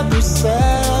energia do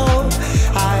céu.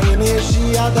 A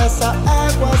energia dessa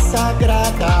água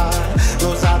sagrada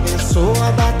nos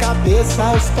abençoa da cabeça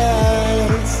aos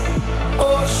pés.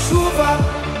 Ô chuva,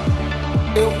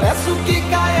 eu peço que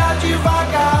caia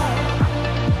devagar,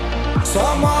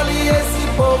 só molhe esse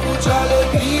povo de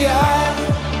alegria,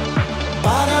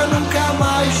 para nunca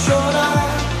mais chorar,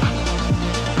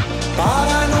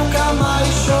 para nunca mais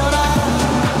chorar,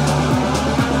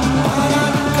 para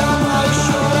nunca mais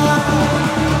chorar,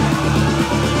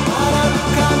 para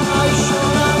nunca mais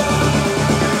chorar,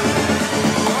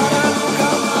 para nunca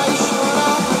mais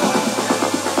chorar.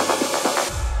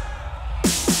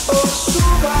 Ô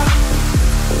chuva,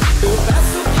 eu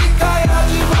peço que caia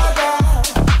devagar,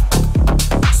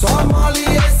 só molhe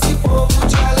esse povo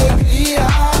de alegria,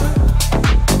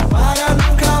 para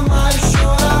nunca mais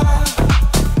chorar,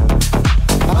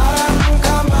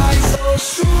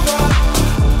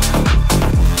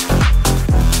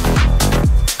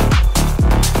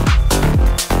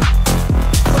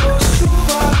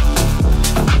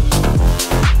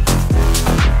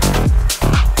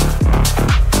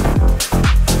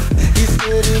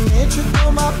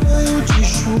 tomar banho de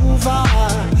chuva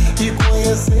e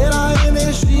conhecer a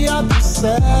energia do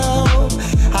céu,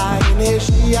 a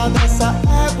energia dessa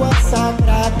égua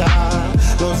sagrada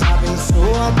nos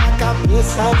abençoa da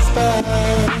cabeça aos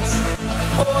pés.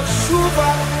 Oh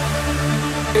chuva,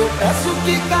 eu peço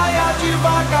que caia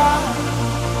devagar,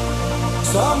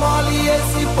 só molhe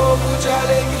esse povo de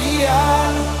alegria,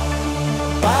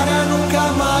 para nunca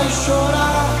mais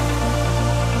chorar,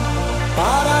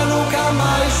 para nunca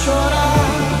mais chorar,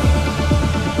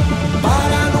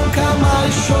 para nunca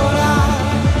mais chorar,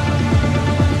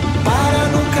 para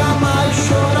nunca mais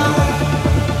chorar,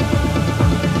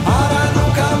 para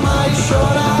nunca mais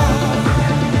chorar,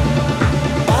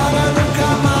 para nunca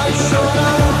mais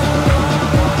chorar.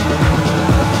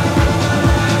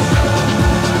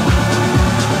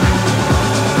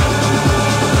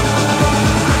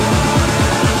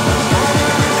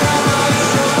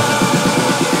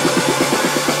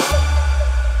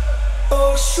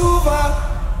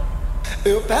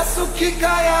 Eu peço que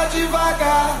caia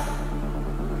devagar,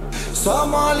 só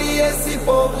molhe esse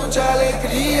povo de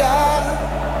alegria,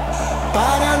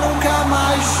 para nunca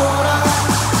mais chorar.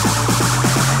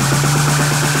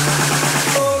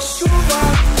 Oh chuva,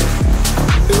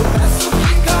 eu peço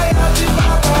que caia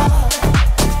devagar,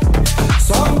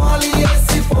 só molhe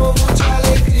esse povo de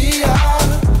alegria,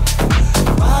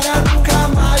 para nunca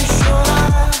mais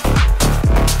chorar,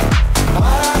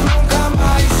 para nunca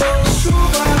mais. Oh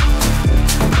chuva,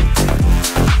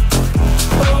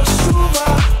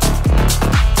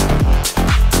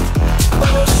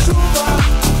 oh chuva,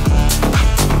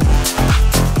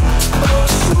 oh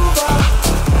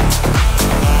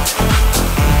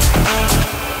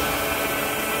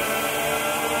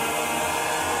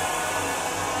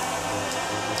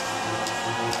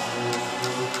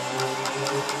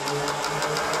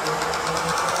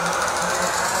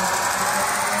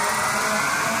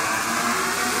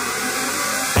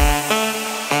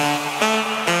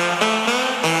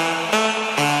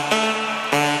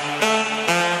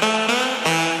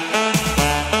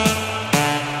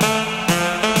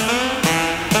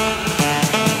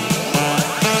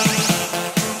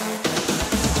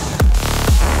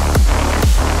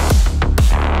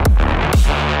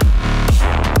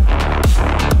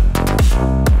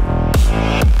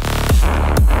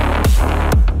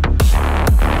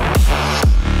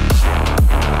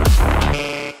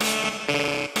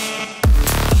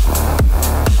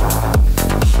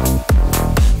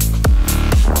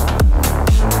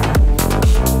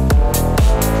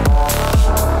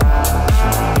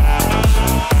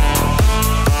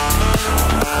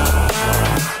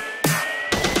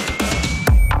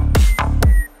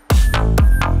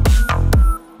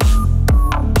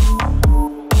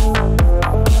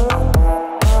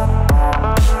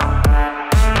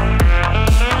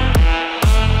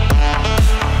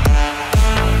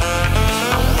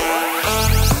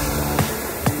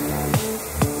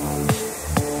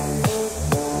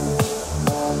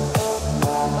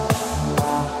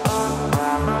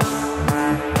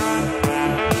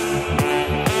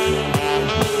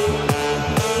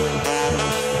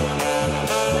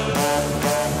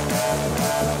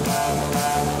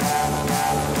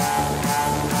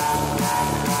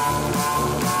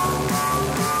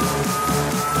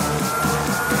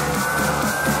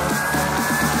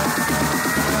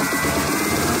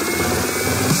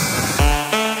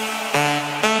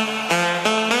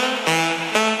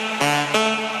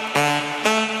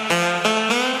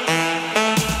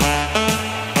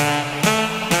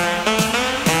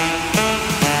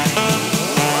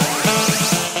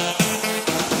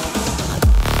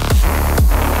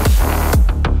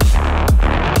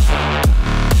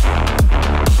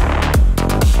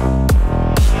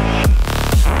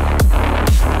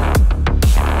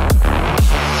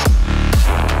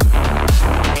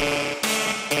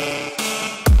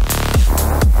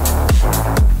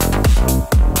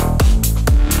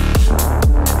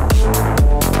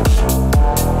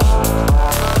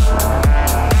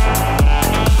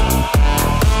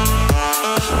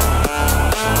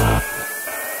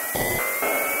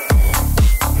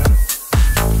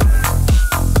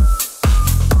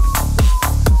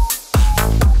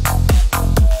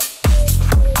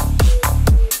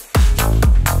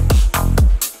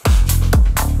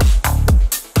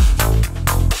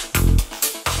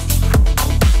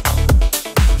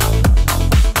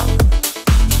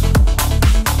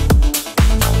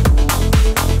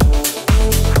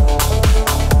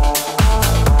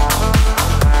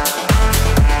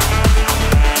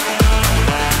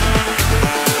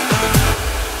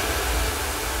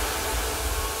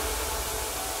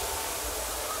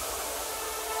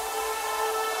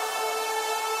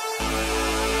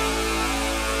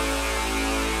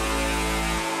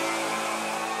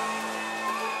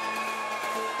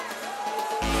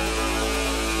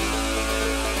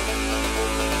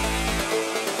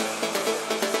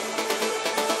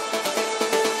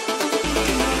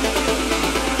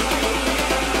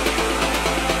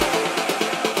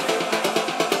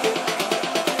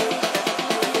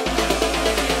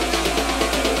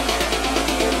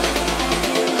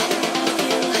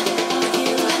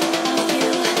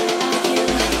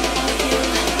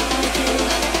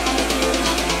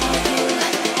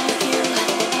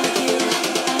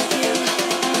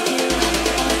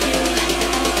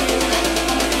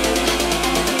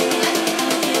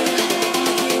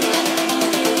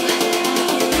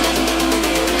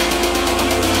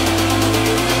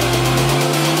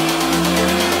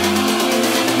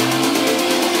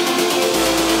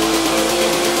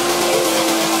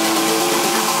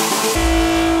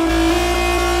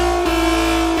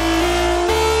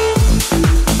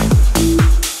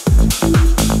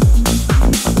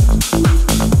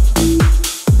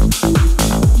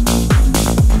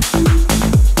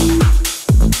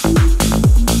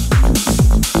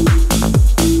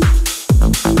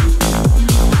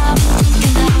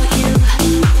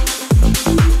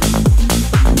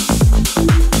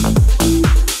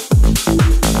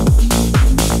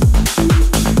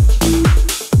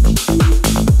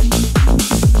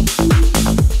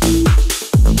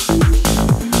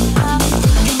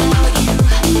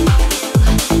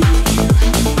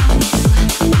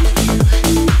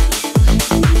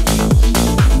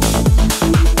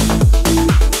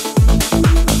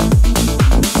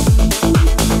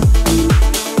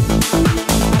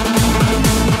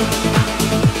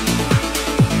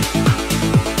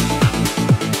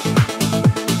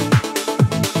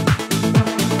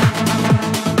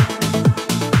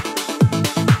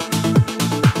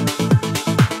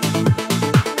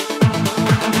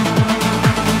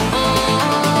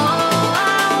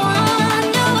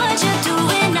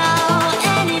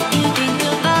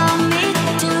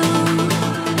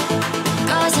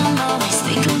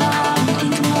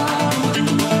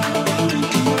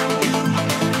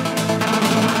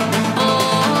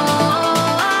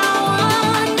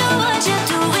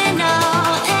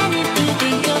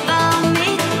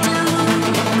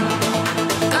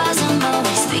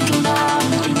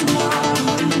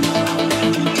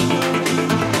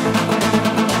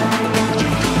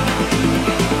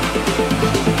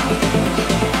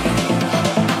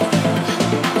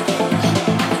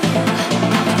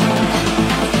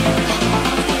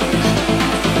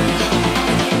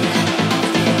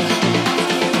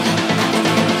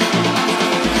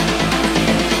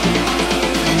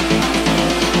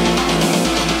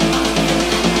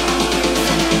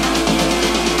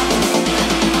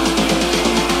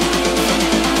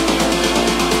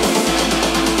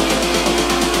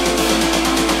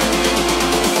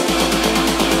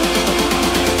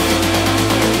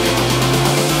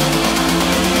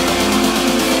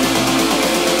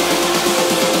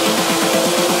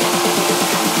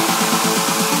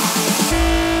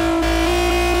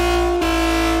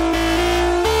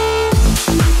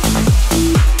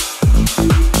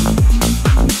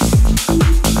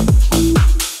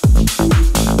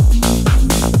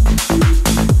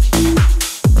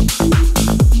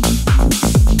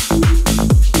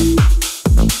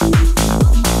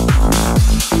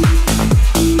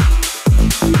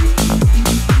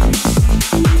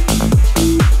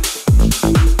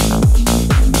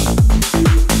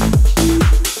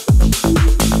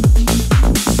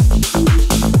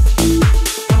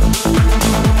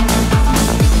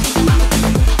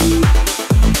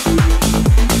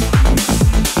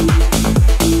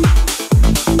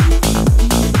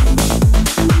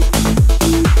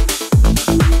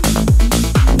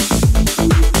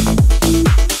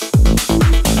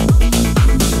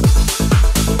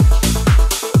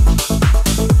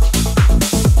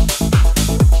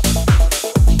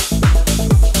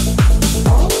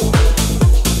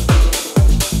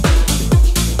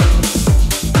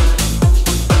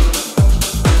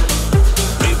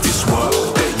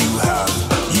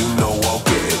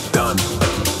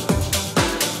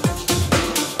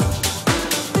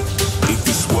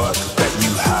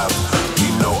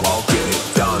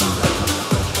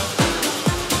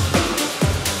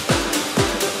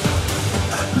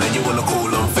wanna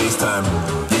call on FaceTime.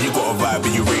 Yeah, you got a vibe,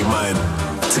 but you rate mine.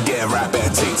 To get it right,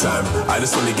 better take time. I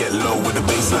just wanna get low with the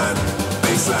baseline.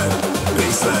 Baseline,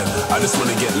 baseline. I just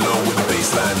wanna get low with the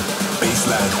baseline.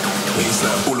 Baseline,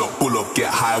 baseline. Pull up, get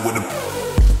high with the...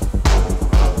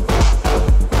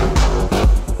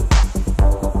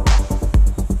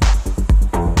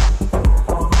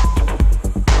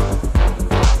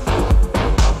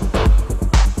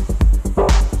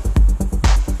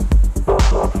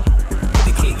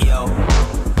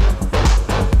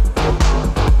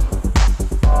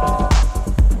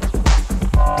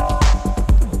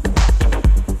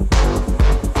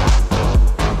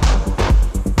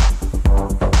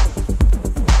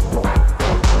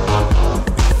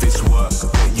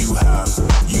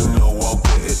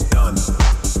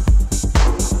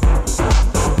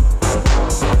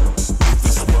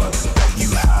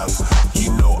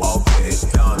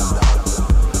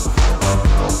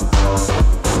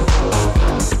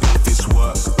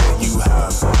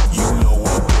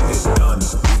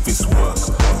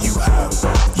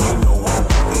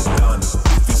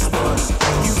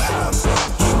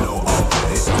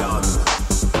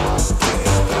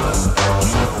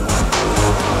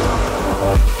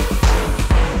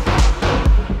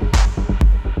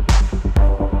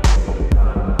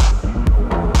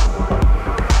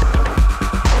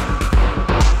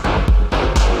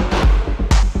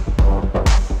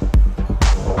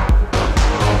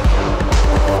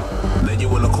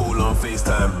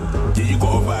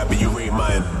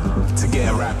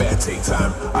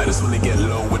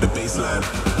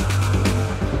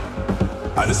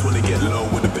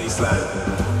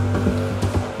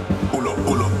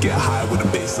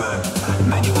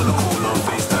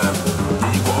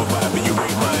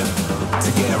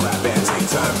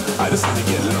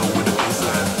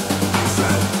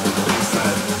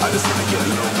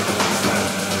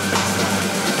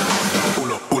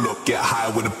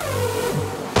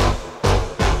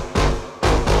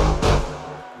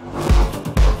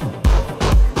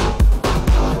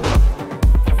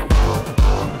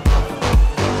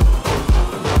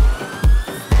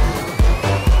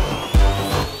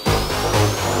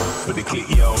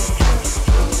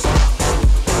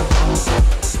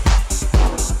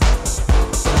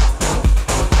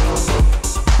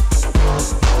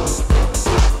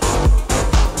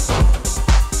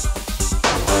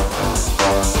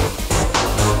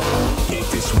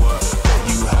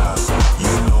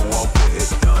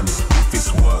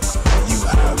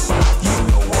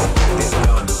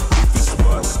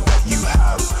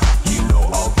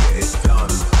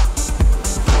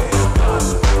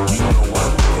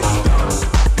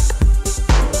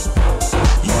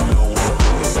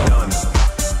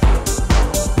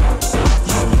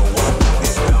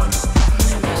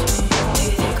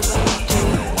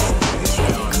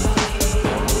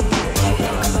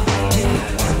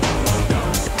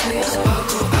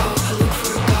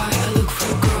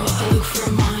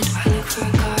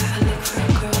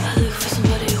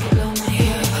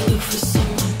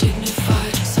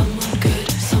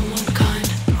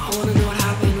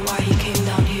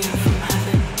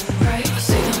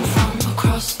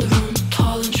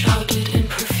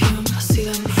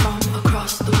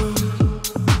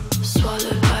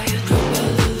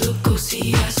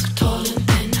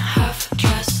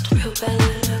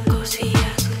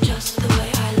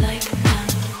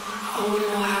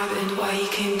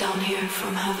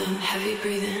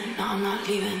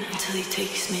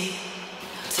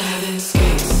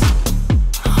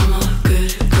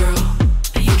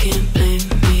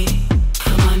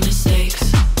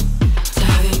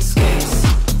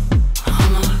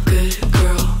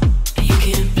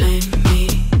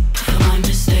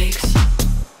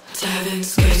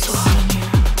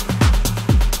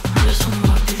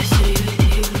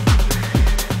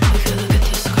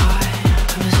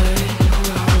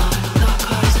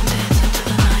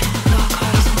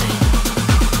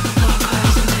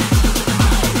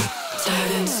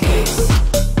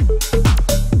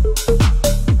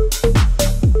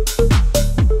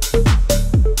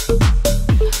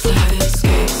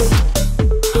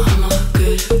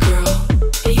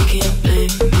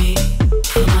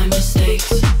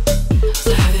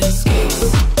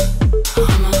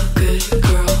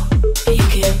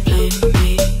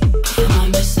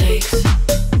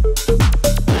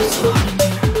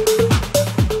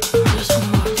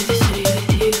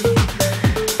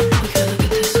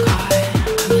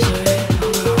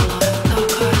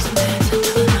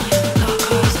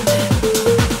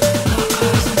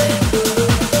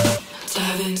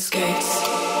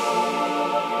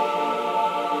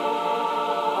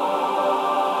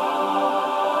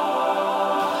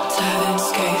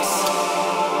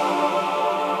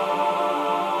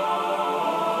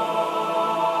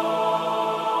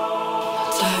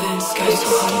 It's so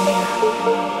hot in here.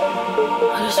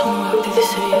 I just wanna walk through the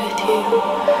city with you.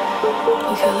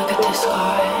 We could look at the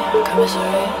sky,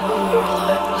 commiserate over our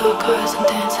life. Low cars and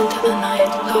dance into the night.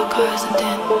 Low cars and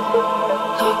dance.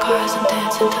 Low cars and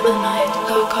dance into the night.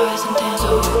 Low cars and dance.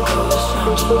 So it goes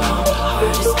round and round.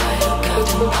 Heart is tight,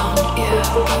 Captain Pound. Yeah,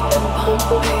 Captain Pound.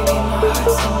 Baby, my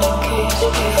heart's in a cage.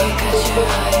 Baby, catch your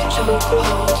eye, choke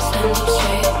hold. Stand up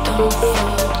straight, don't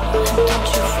fold. And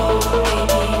don't you fold,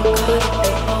 baby. You gotta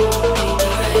be bold, baby.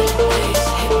 Red lace,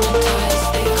 hypnotized.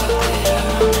 They got glitter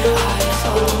on their eyes.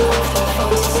 All of the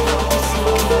faces now be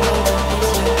sinking low.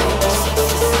 Misery, baby,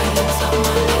 sexy silence on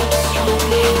my lips. Strong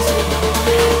hands in my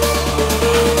hips.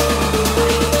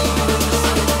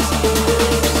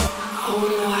 I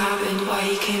wonder what happened, why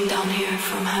he came down here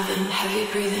from heaven. Heavy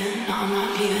breathing, no, I'm not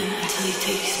leaving until he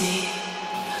takes me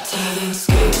to heaven's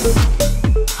gates.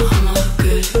 I'm a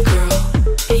good girl,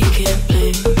 you can't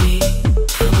blame me.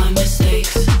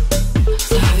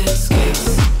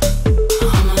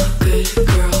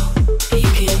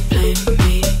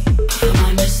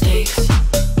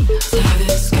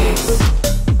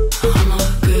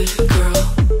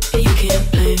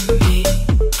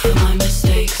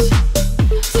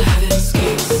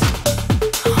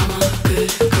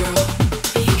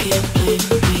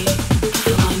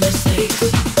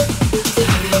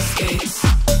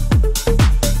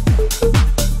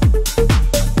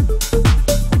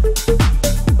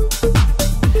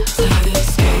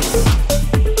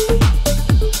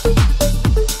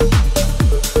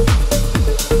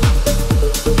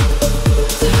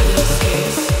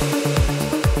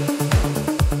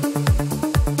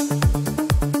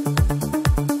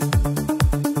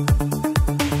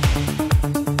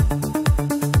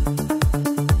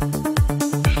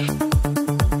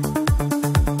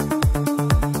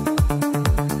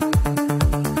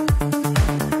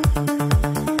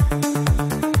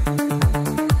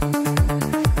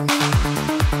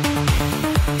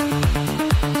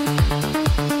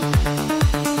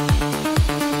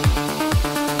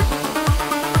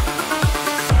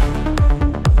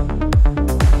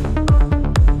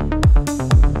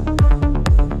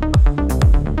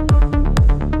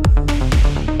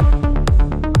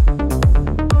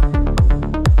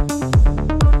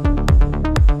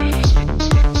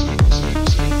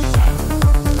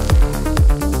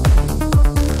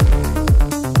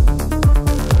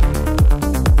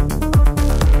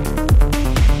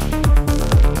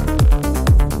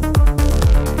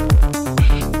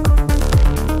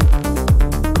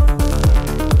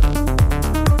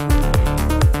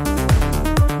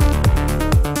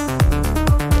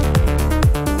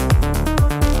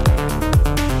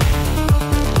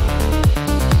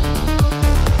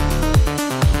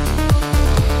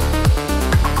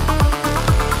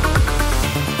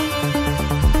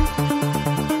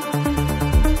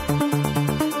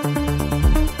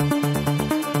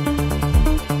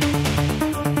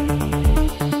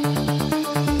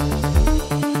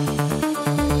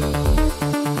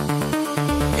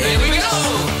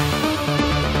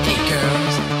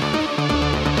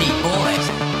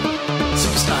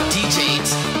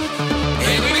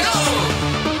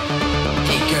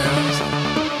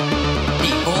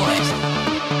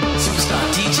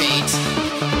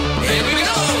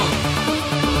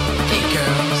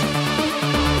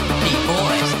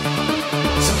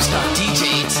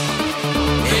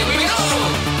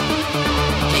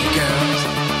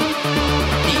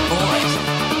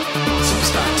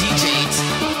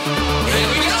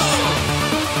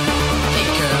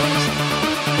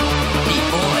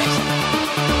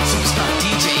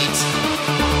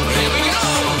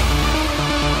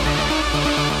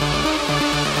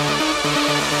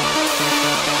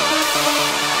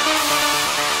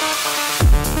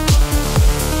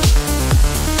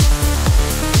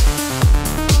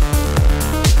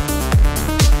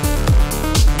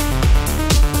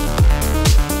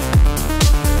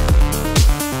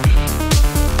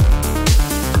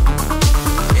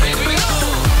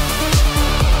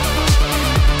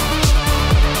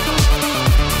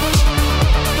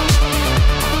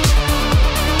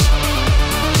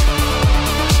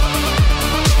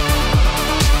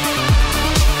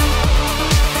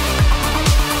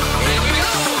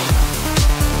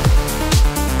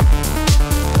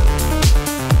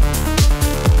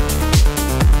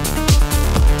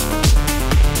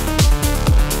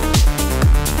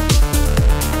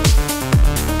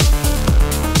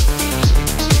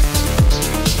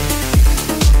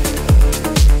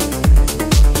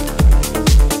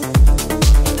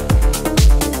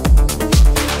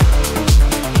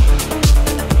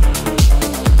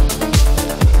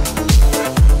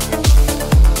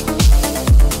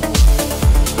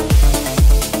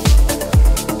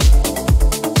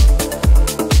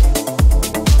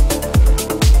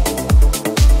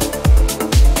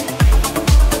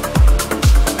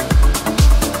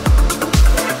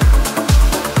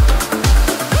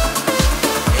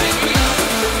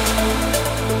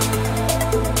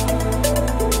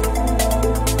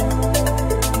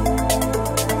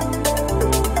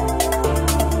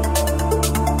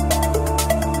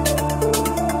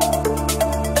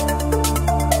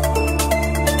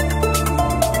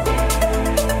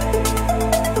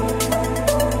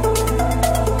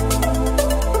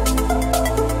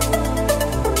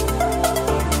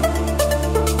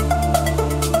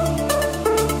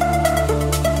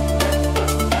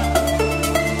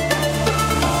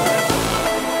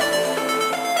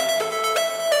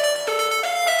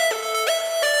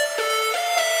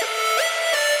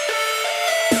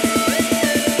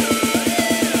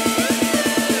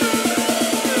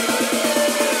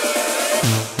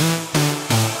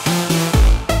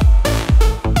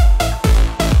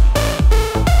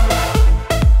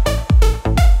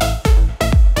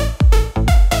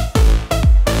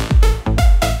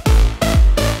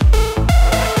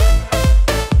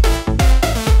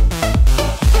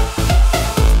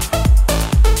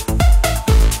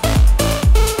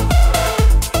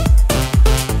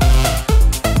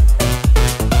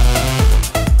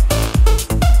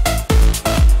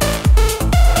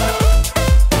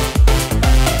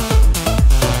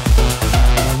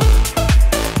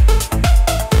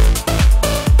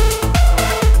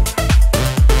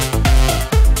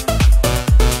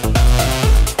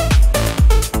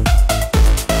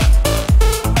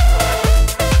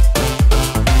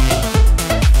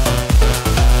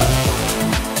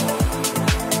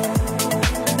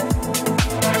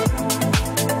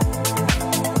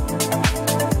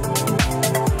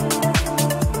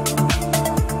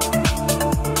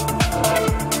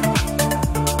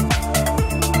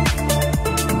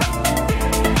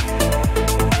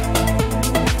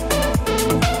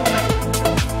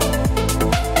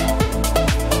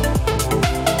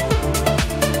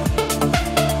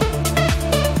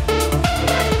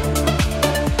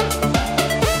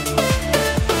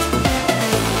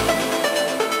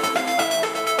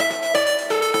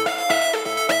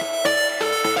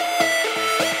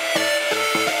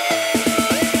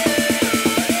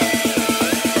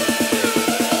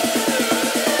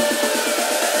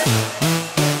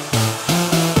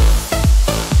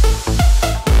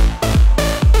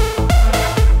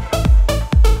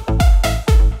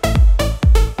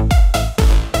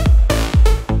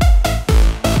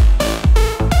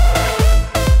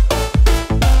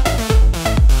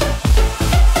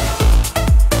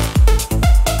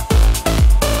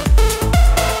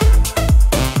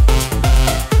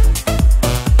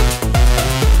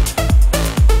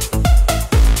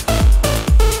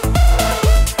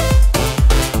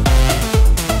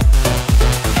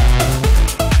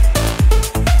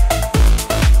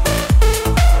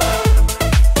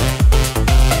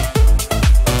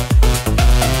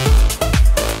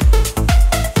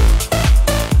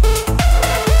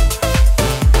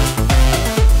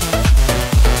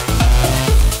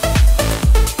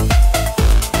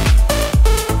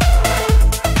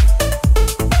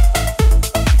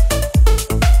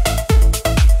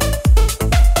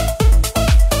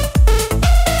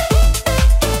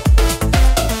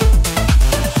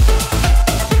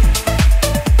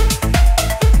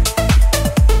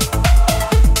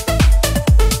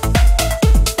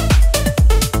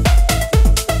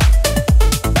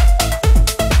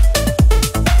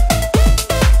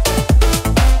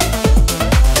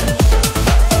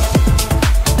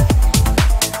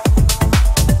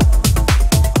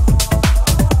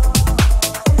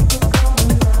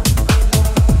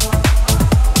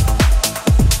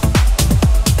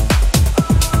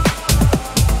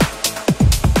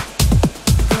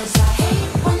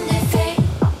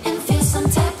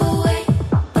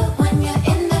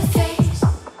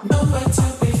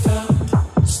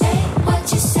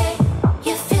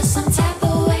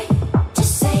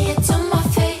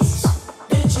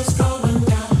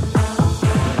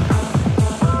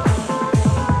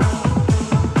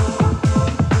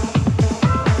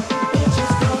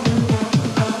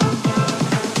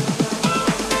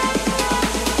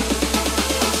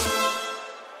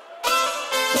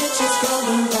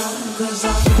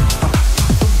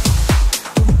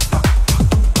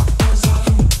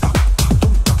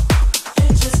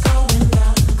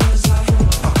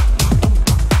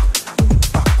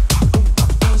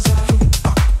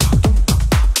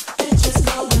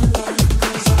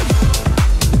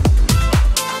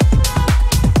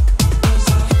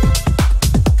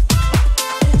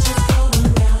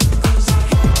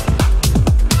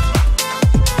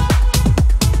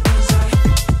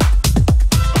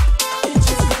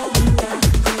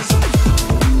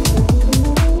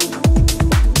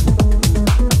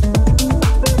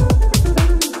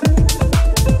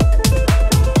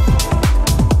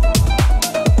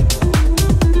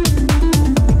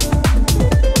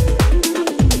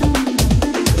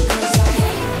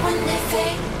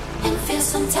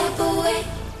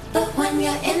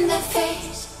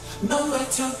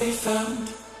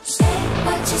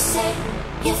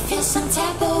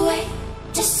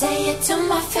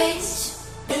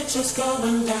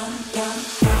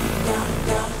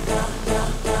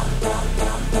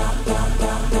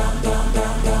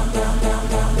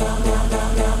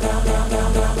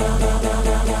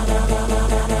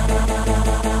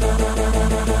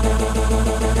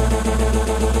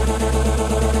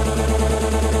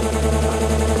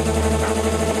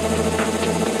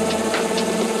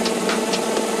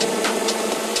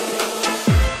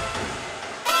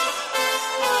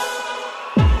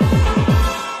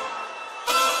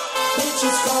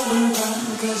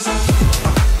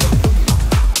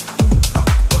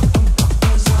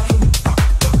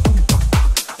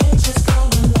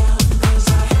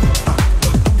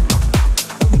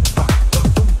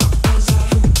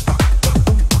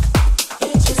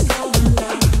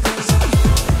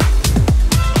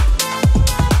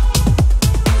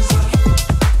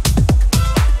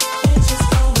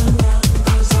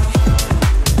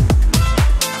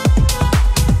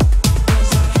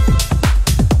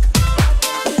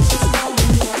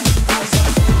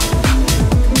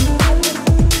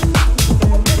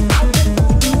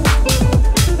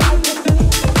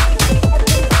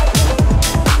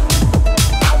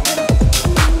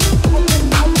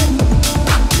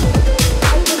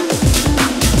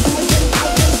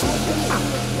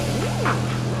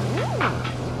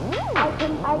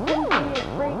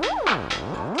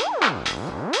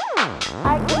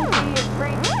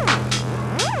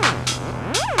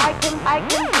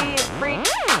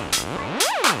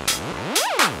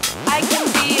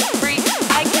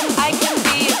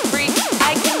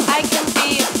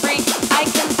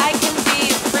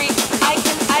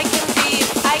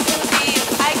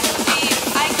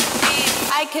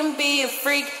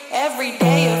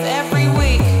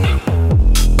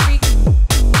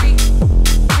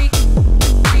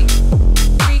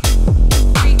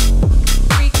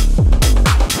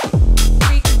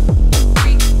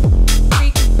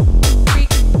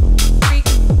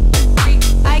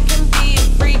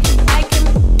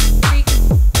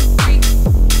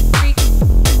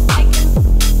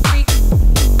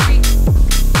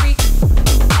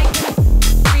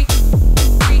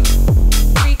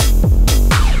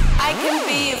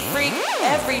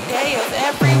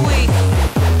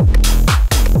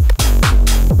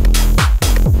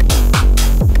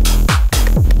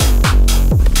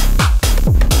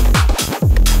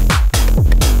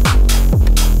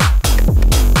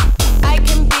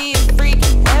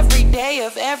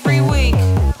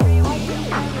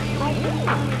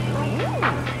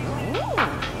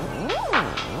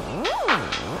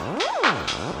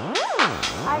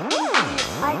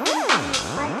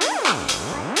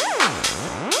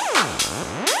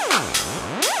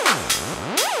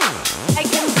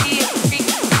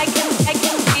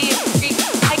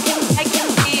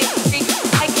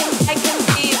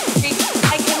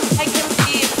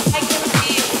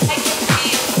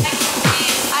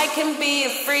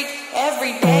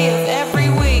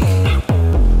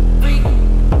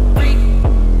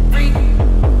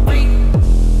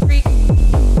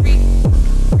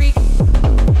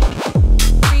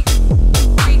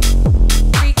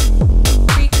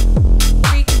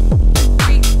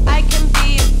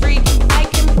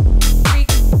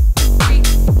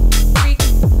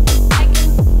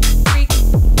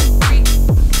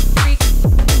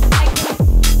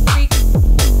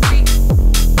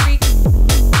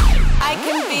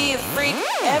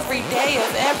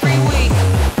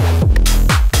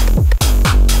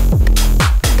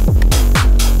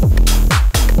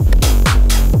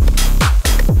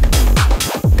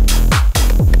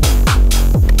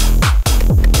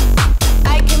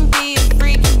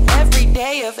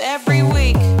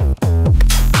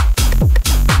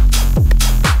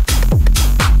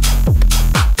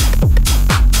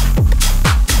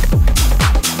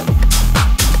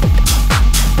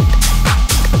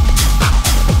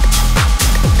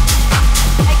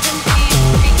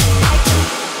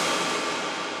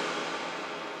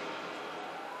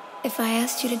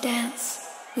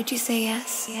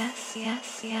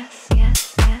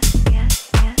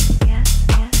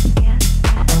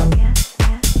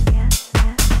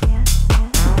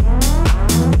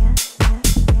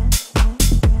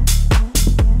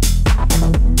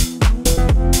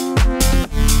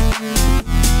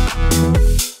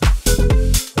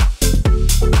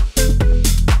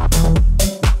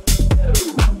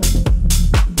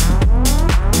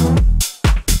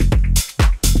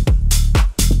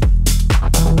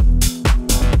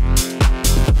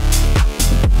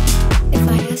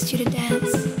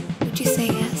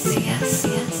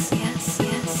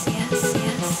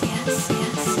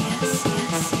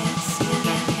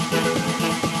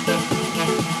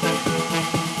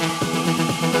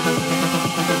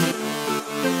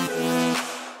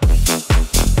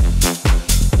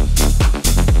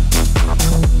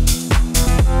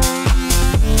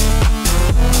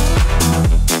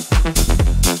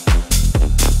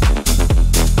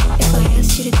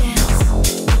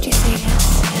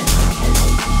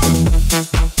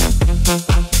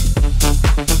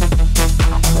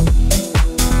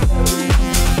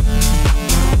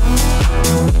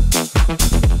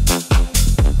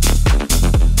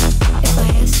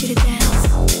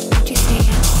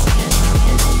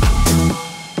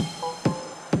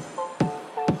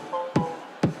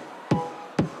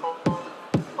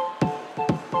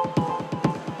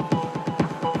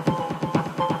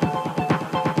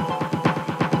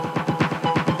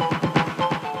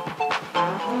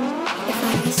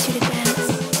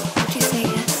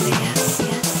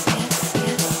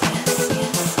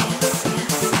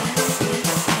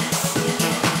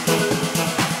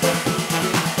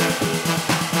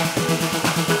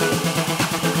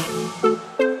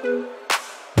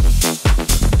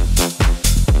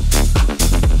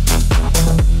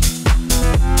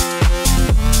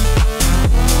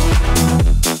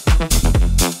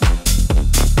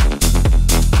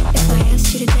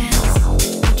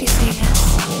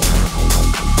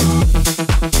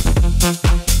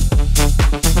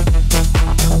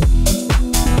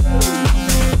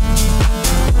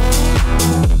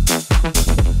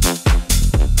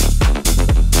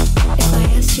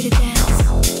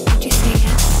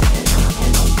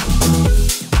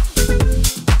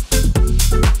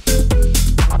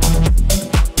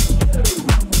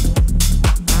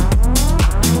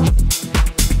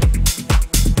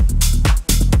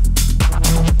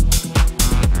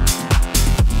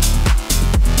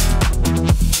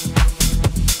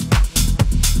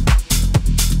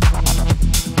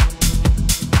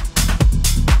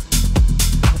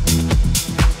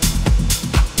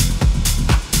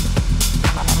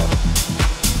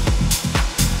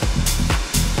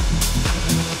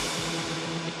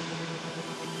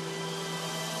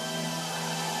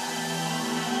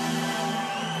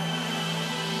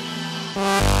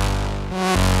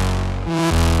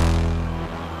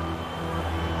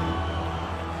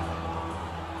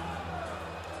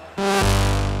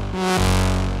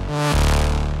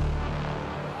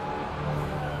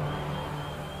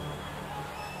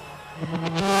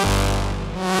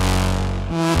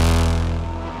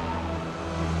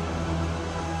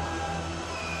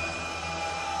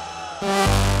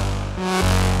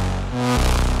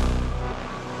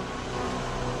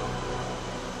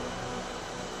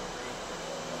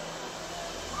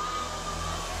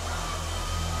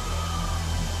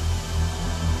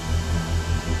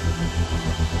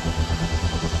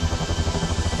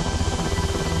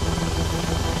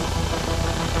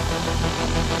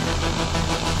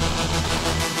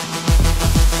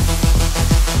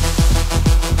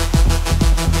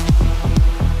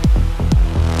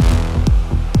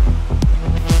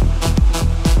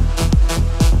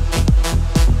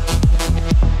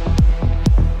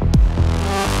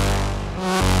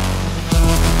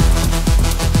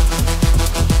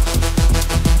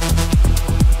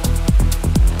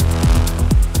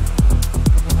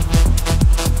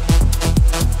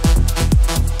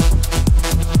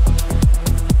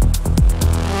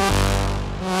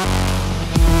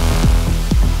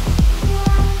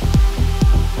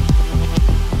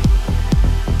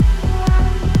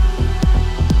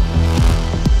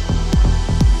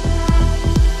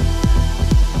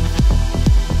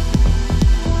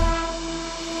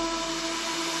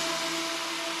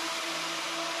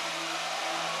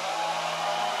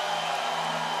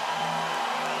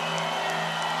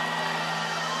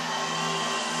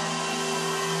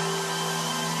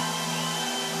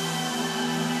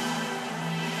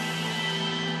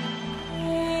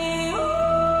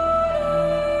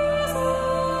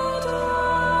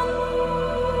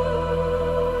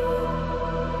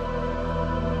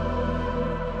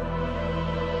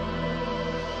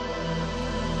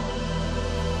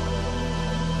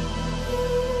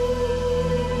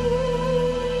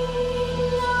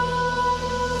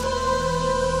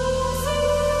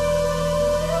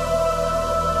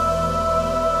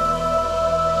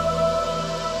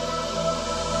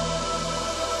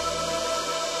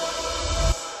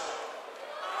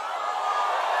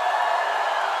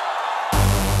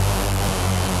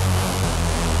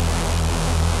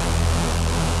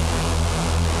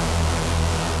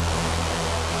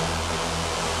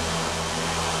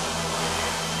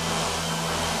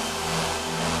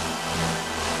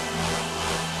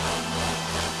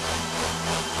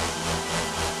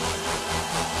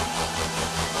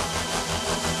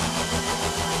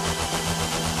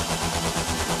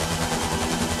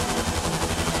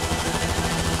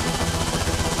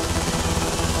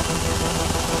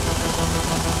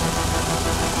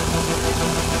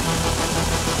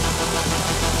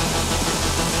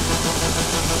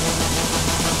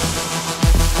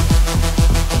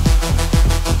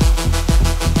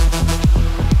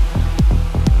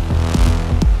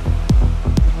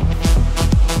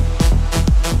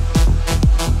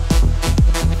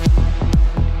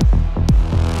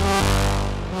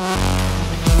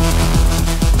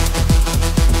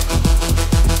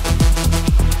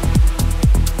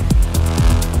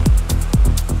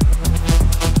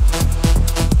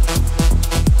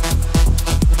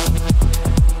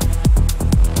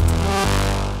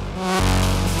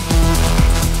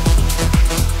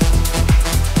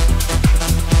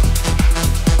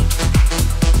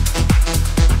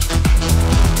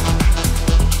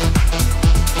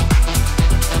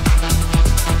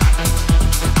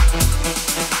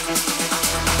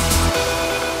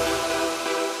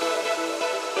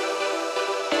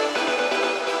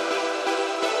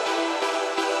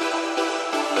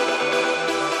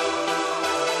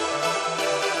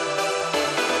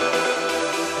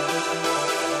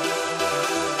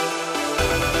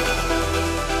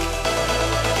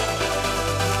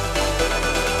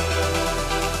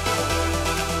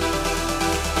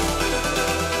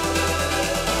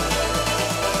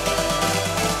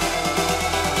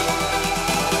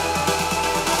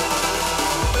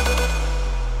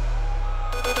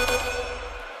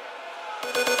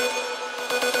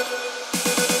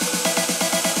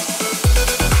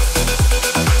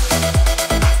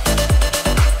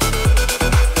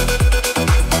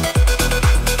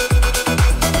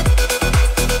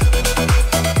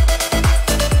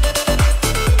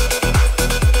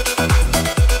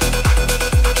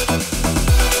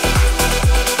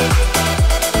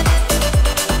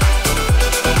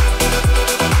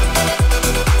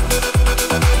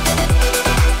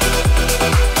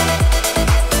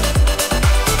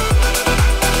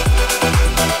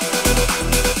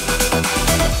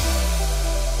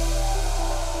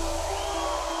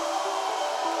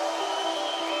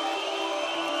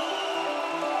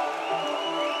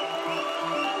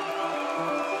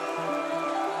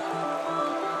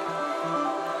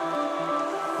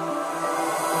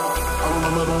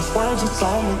 remember those words you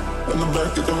told me. In the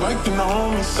back looking like you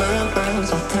know me, saying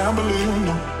things I can't believe,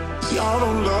 no. See, I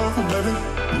don't love her, baby.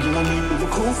 You and me, we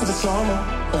were cool for the summer.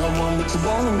 And one that you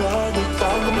want another.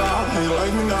 Talk about how you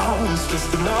like me now. It's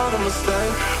just another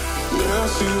mistake. Yeah,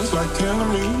 she was like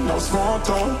enemy, no small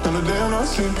talk. In the dinner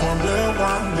scene, pouring red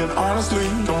wine. And honestly,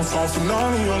 don't fall for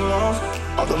none of your love.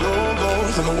 All the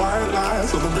logos and the white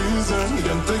lies are the reason. You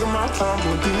didn't think of my time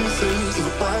with pieces to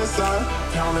the bright side,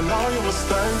 counting all your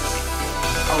mistakes.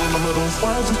 I remember those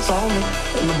words you told me.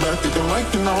 In the back looking like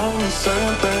you know me,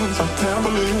 saying things I can't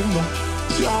believe, no.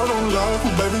 See, I don't love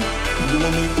you, baby. You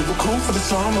and me, we were cool for the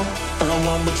summer. And I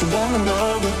want what you want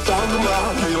another. Talk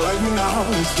about how you like me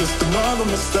now. It's just another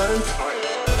mistake.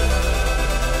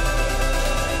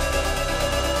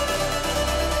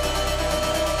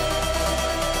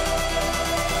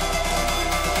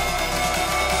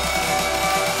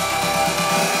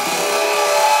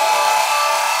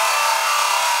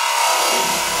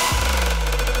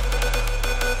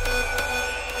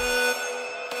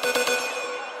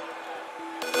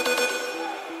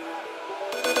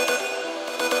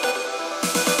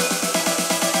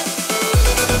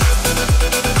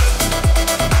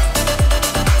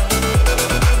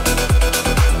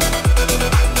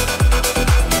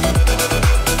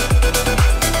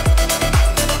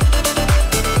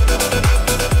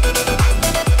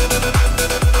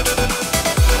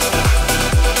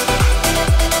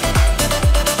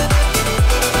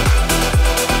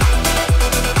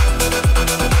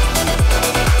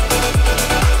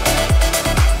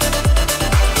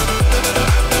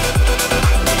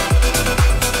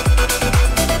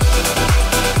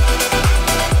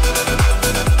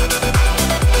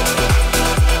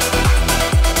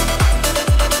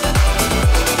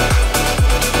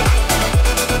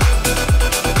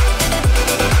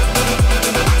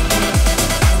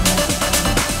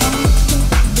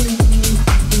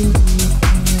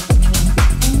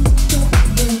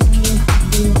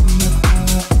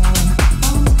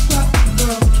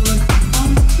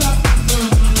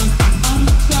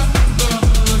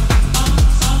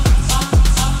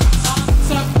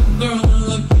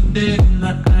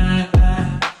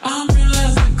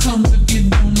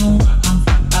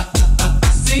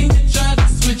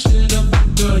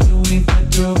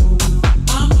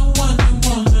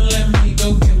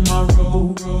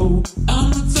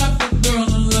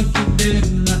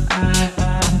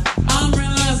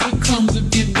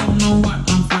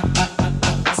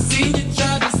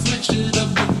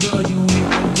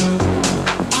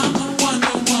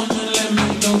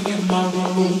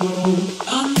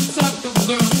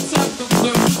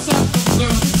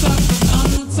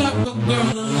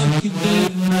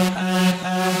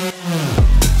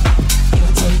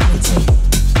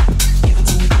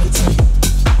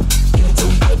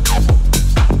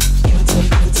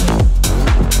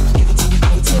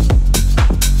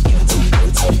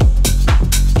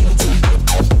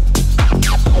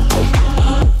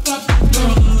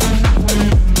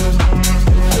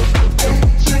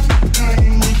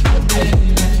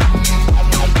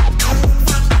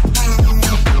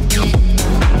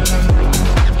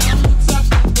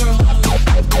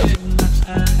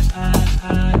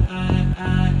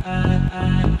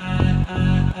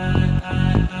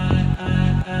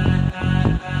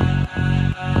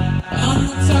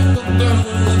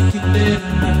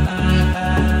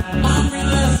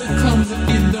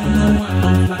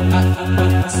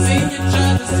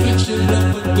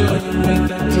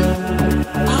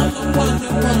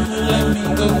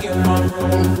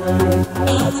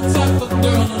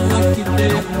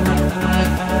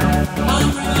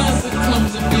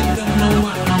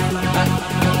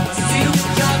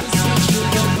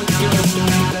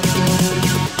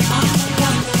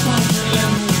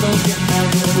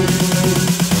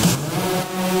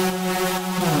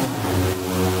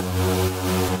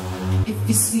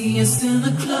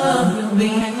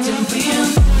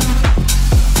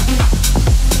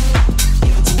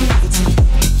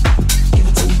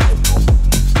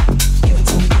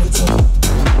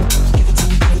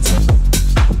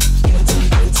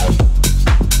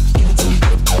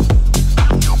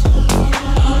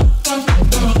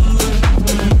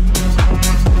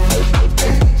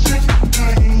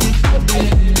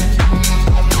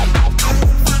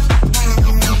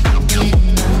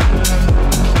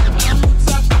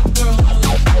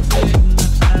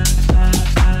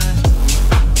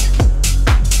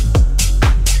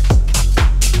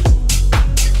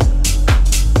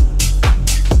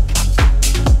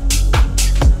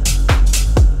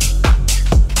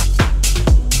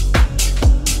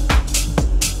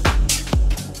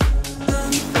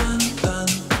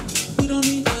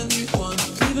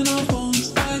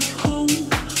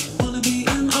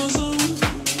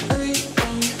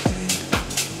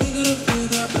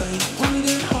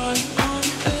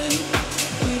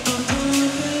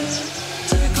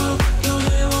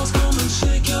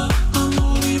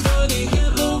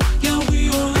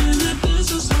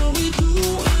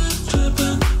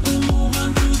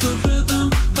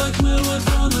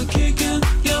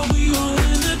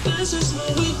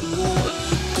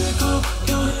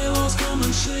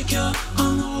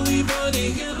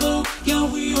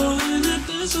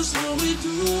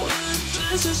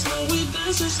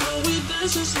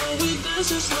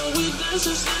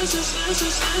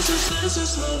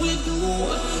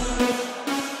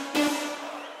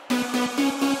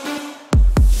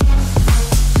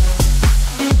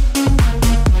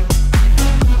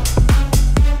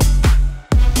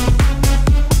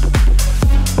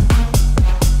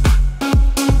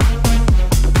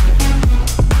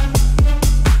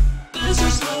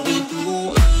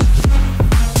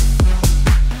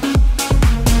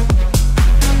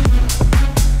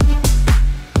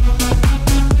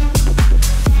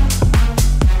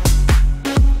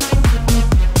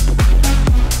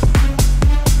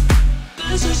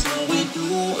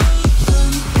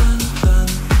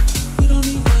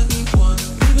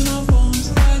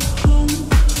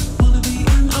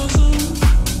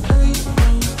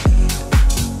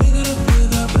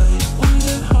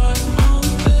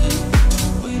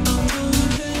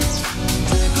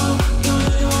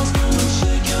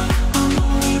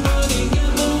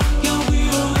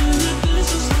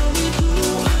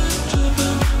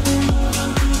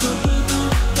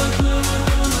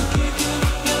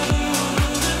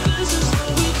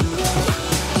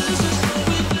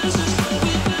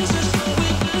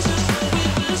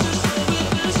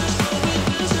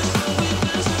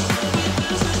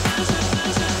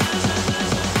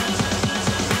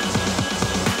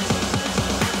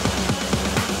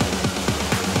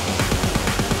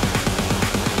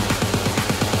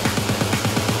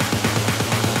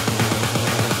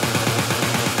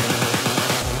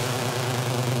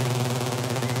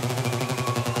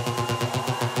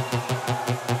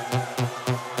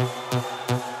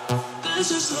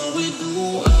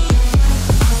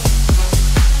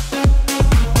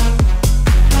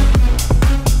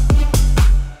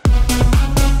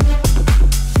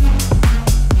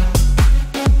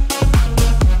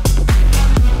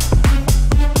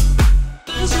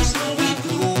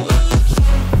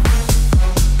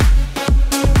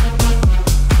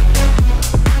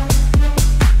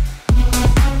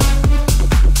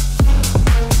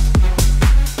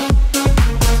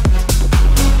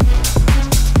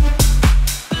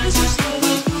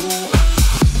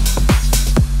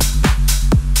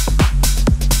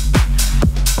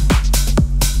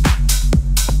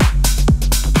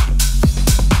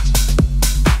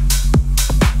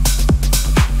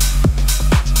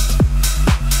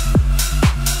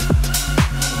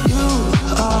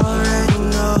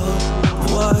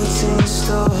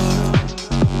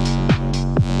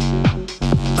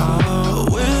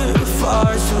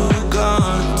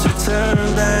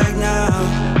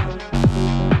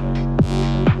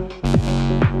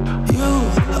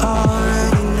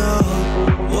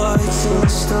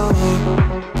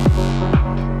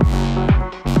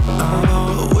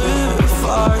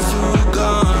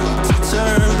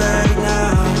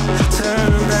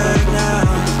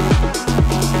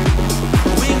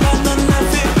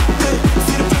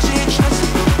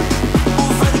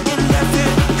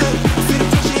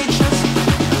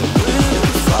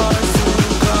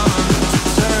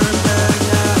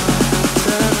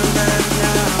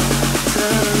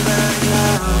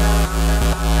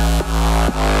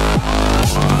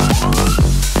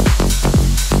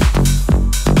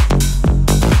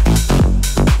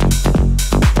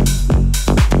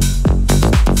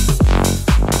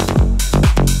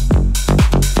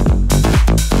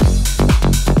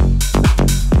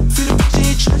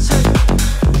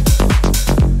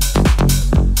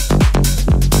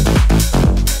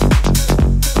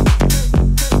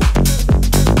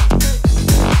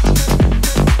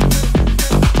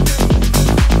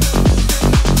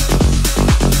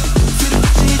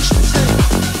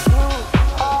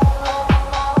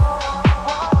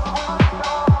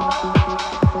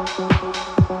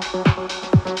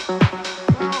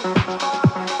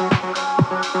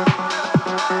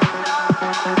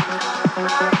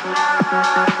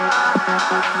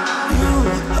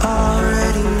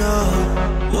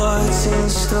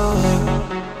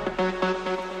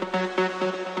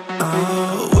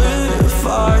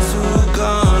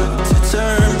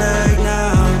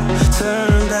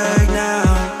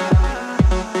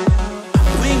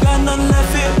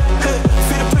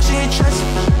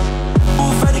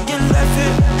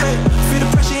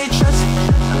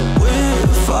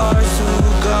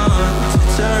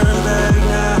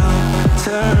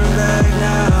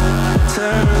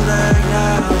 Turn back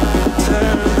now,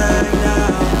 turn back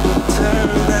now,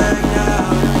 turn back now.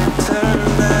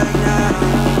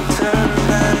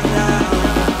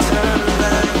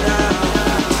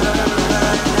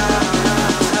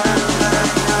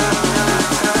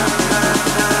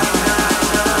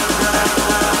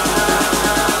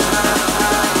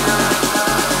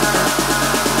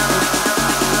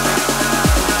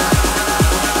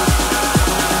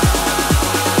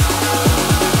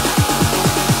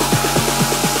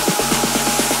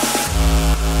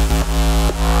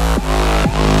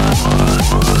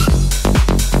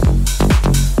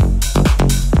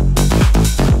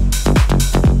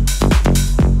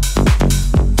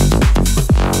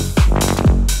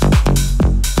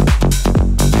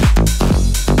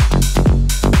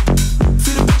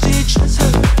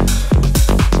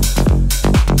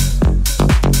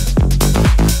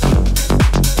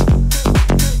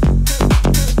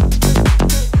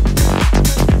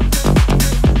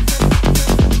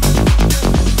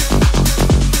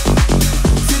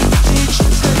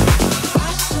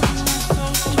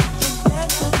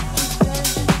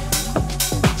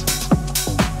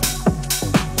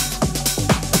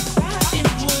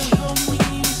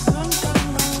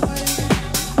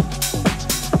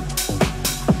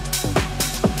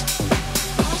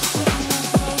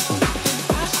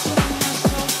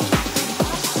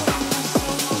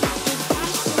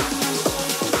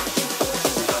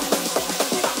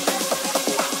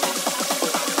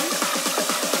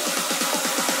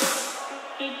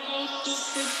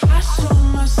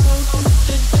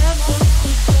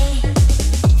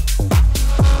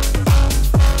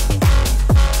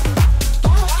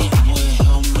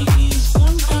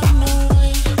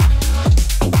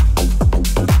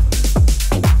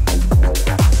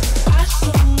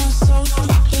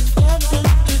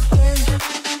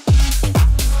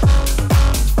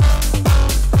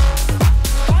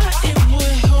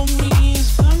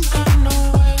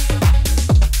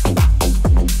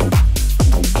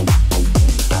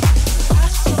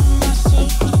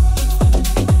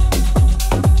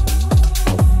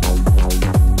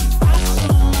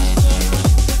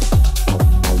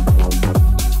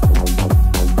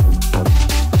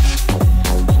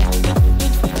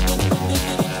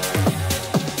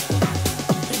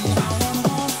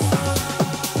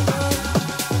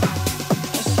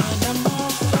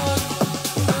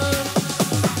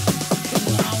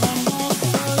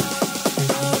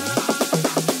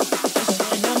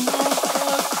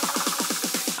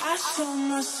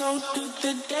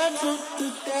 Some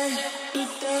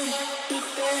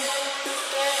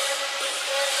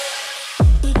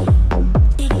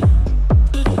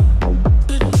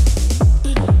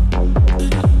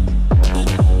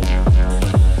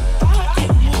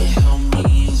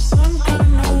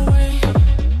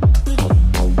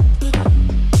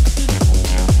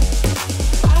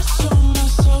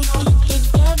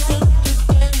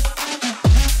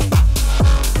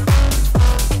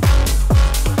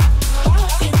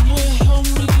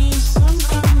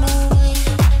kind of way.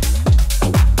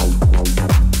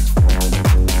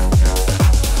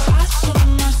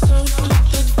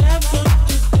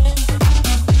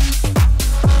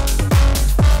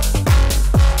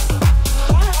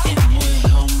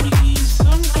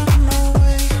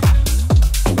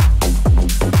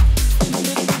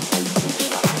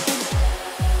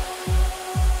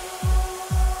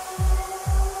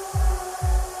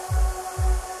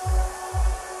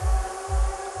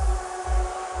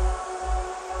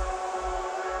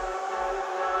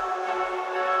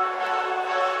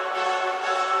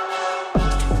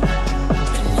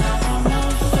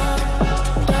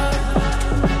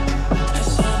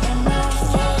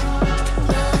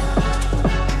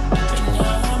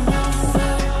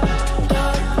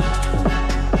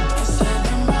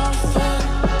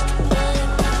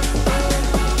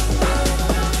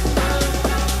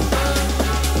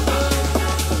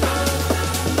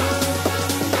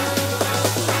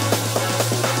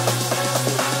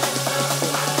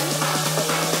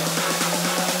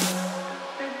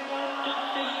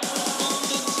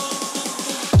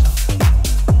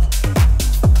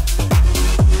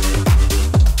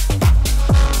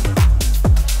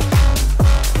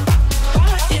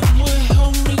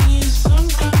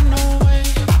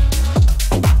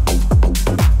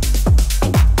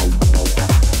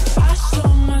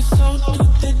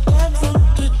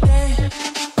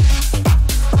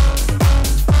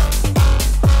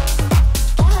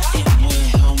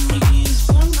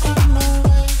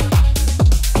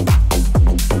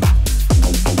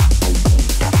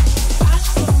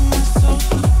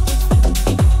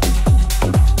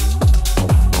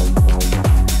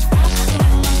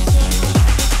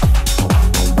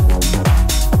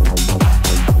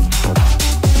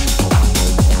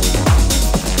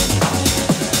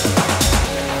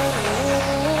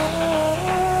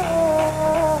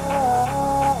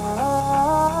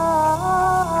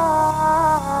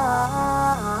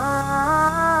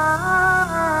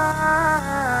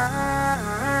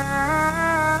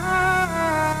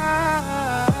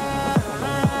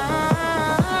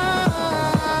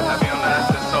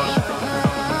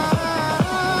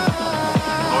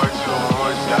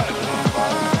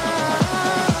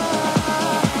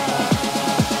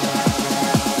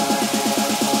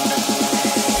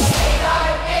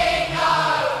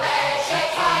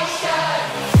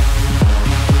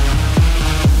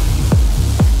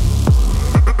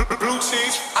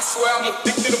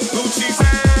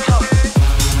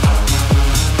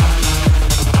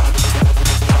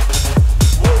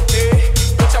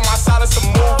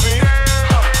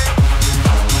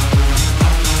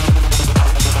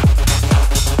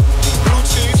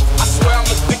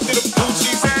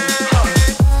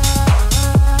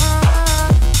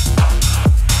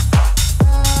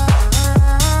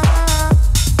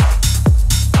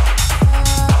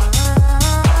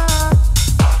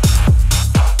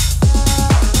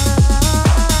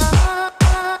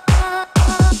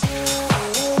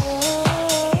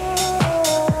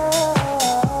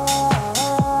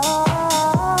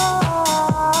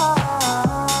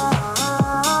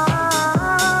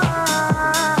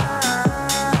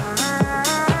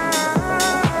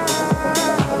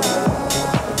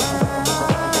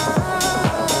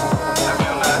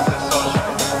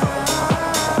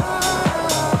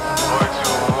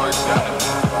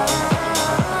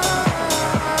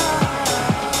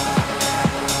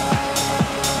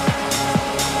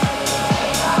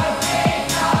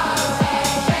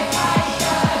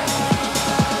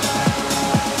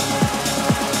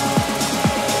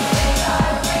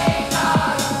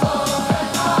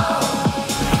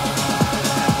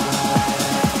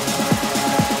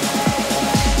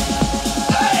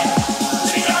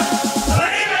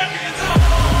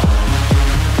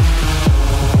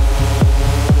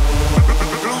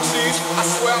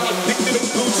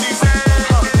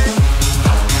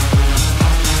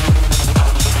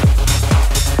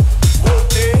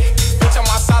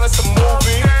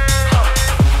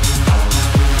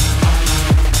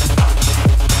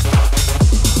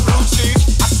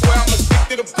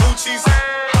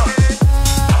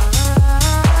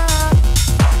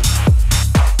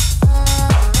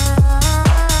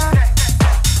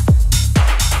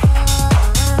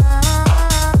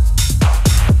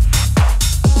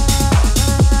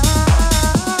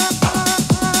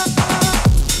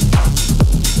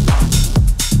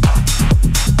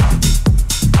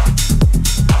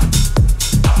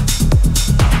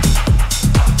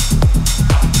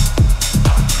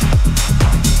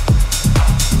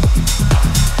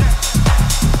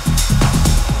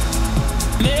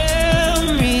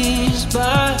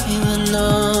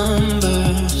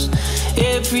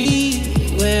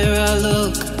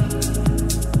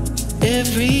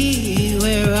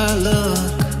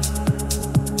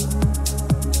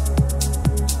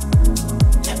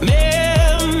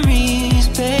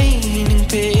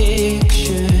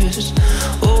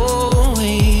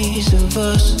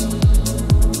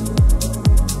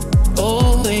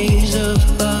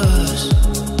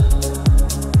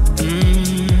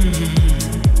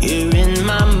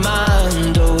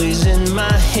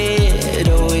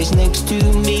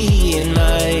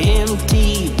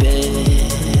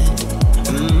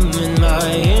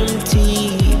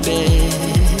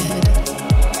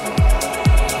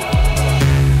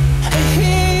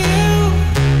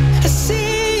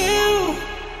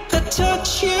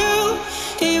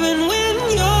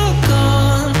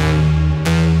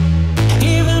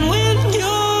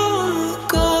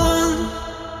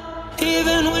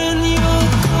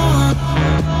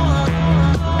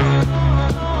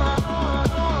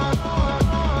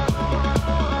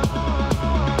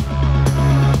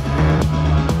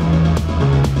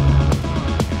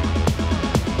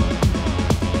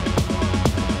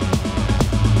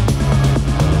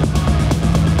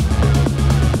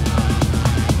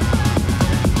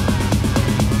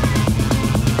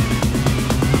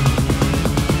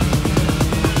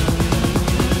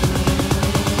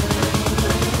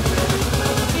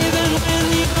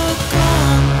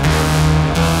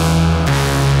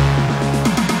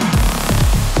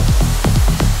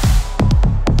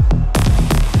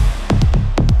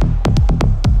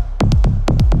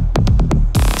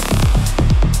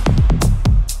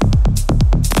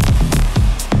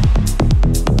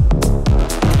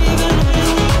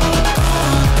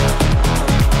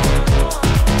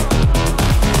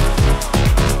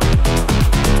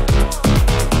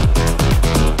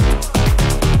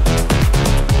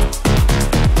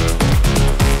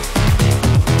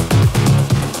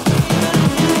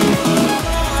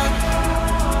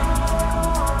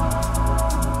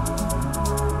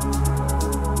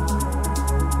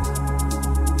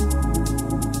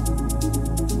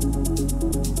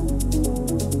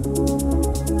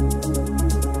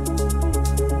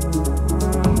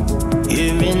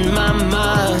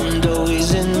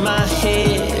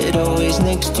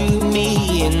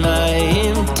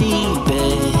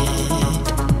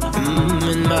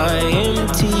 in my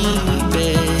empty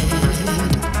bed.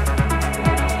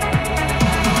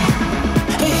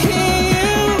 I hear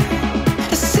you,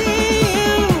 I see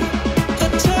you, I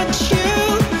touch you,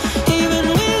 even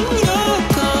when you're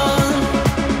gone.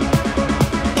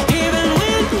 Even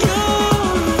when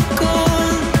you're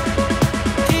gone.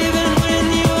 Even when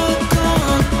you're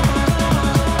gone.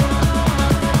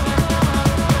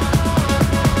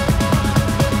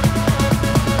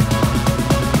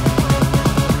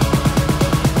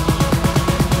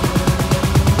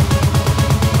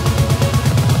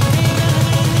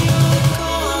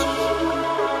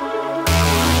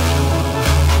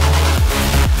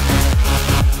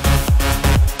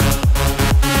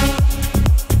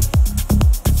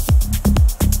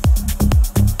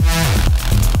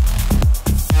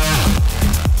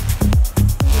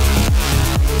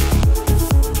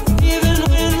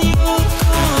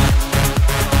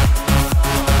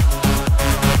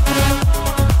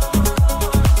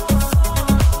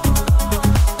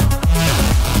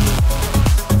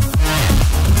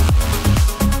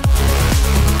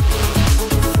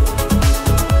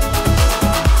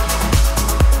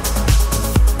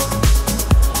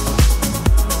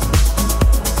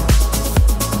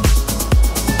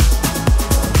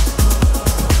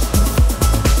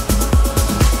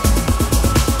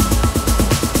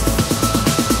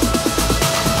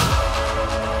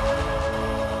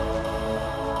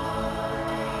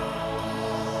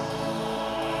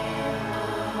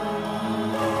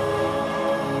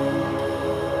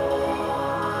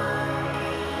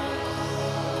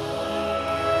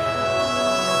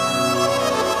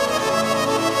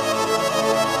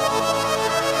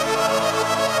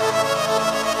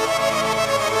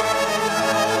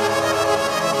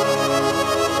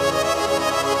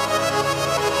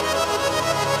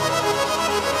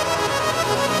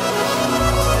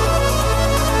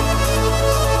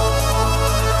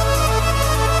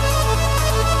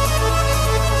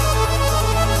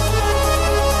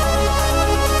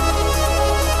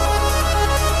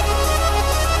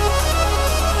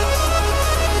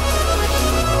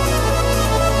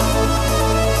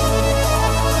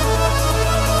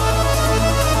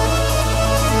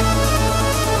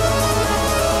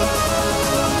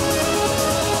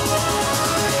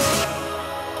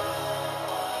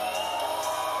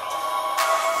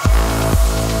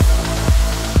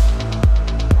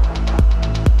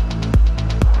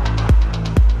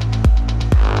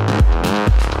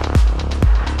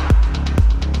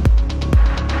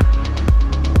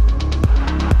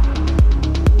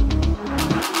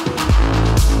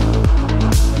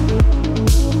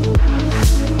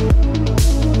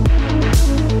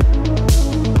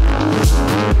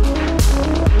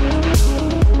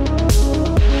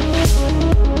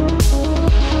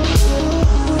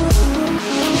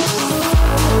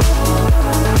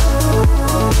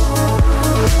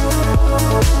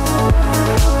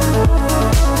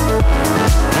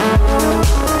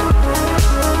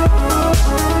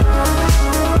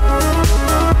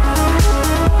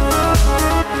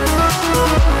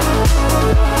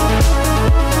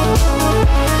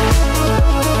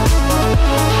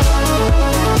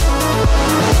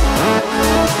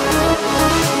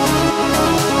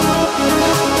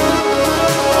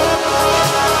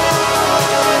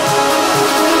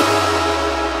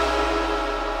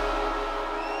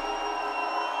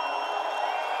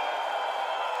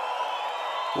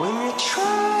 When you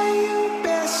try your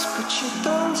best but you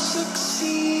don't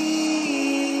succeed.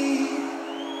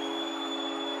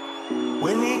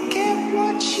 When you get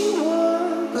what you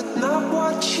want but not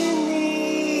what you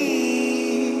need.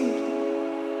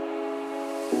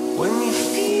 When you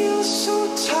feel so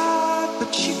tired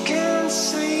but you can't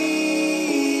sleep.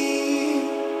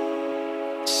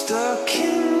 Stuck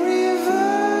in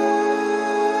reverse.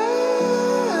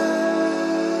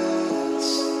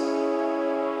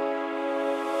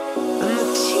 And the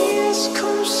tears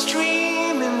come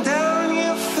streaming down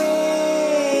your face.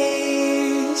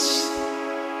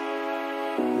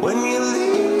 When you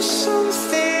lose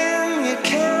something you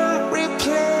can't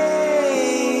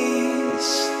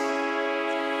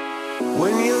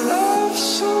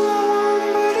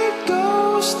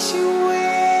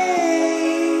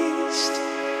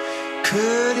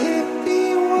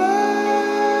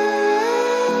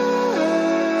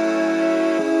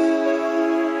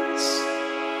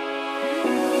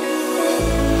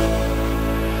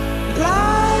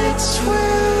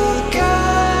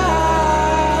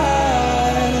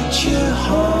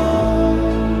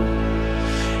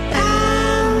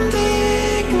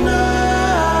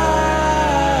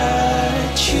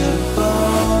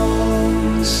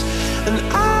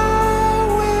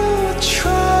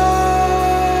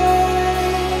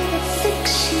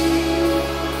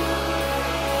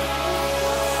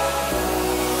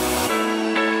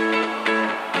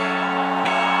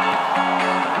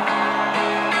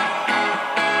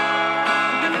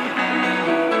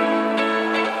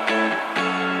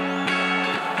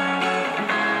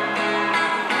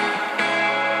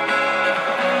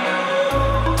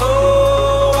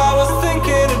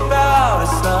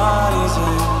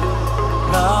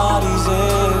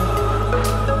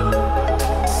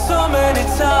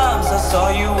saw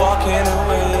you walking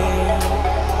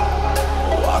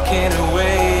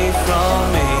away from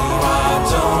me. Why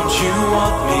don't you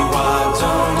want me? Why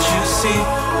don't you see?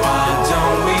 Why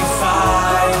don't we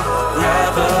fight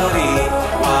gravity?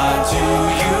 Why do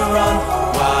you run?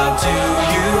 Why do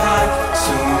you hide?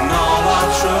 Soon all our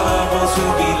troubles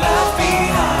will be left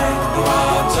behind.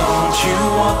 Why don't you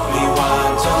want me? Why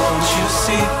don't you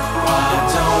see? Why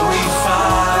don't we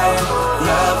fight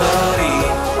gravity?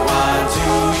 Why do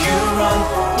you run?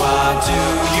 Why do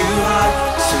you hide?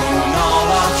 Soon all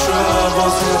our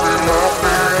troubles will be left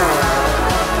behind.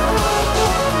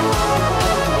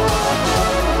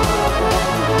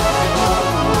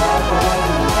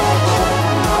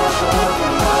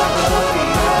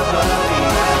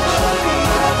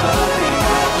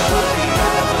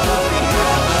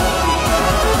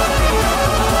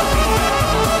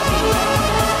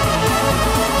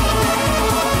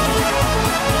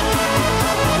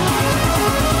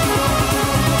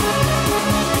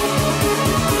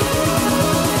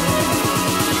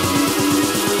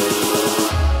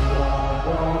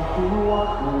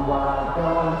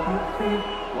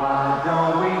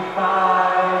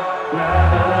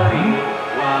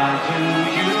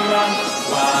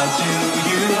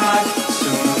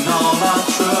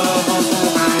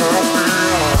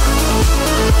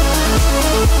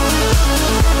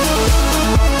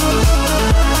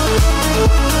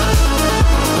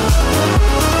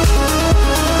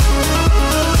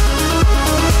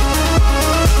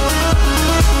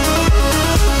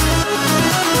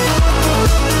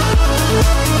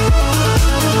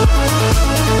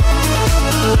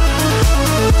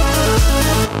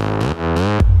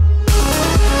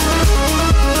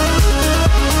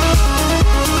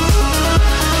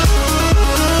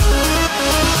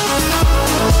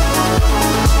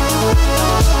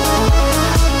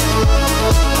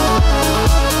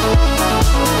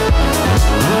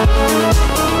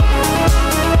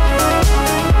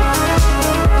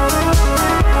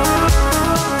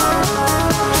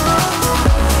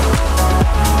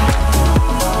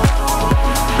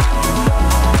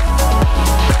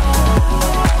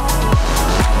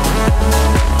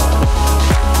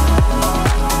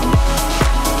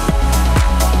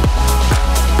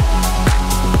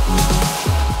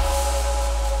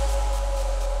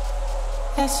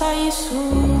 É só isso,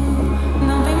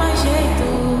 não tem mais jeito,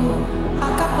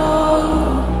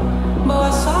 acabou.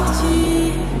 Boa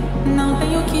sorte, não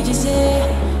tenho o que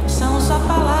dizer, são só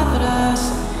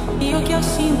palavras e o que eu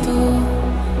sinto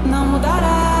não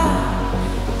mudará.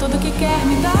 Tudo que quer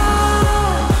me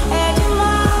dar é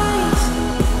demais,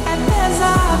 é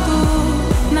pesado,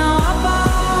 não há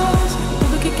paz.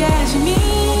 Tudo que quer de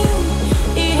mim,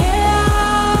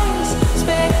 irreais,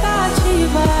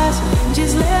 expectativas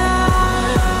desleais.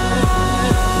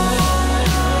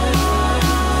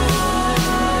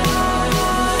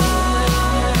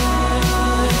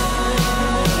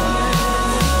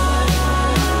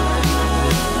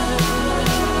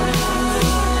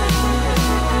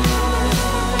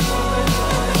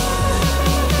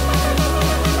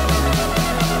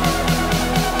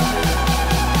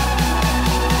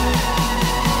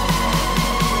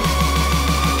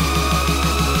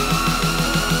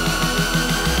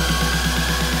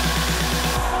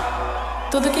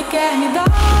 Tudo que quer me dar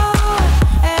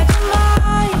é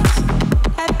demais,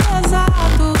 é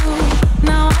pesado,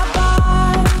 não há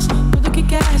paz. Tudo que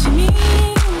quer de mim,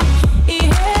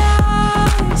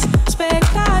 irreais,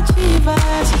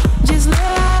 expectativas desleais.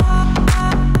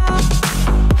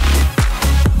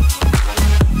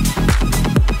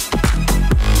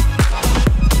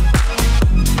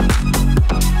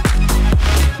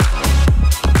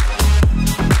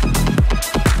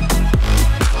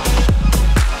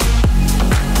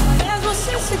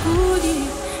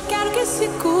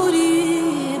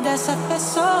 Dessa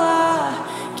pessoa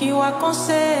que o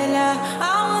aconselha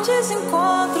a um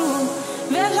desencontro.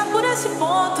 Veja por esse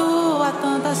ponto, há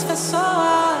tantas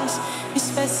pessoas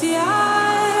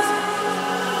especiais.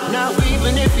 Now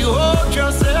even if you hold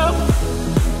yourself,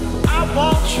 I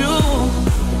want you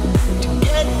to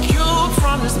get cured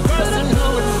from this person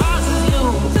who advises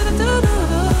you.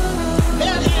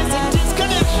 There is a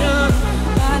disconnection.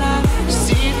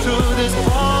 See through this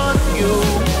part of you.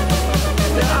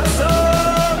 There are so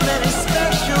many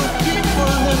special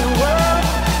people in the world.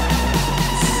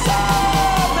 So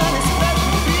many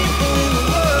special people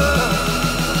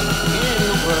in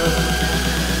the world.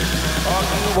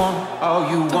 All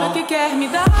you want. Tudo que quer me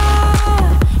dar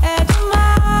é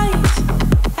demais,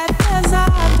 é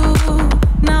pesado,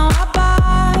 não há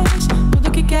paz. Tudo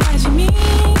que quer de mim,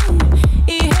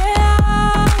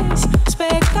 irreais,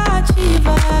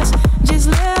 expectativas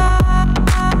desleais.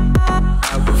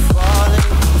 I was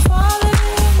falling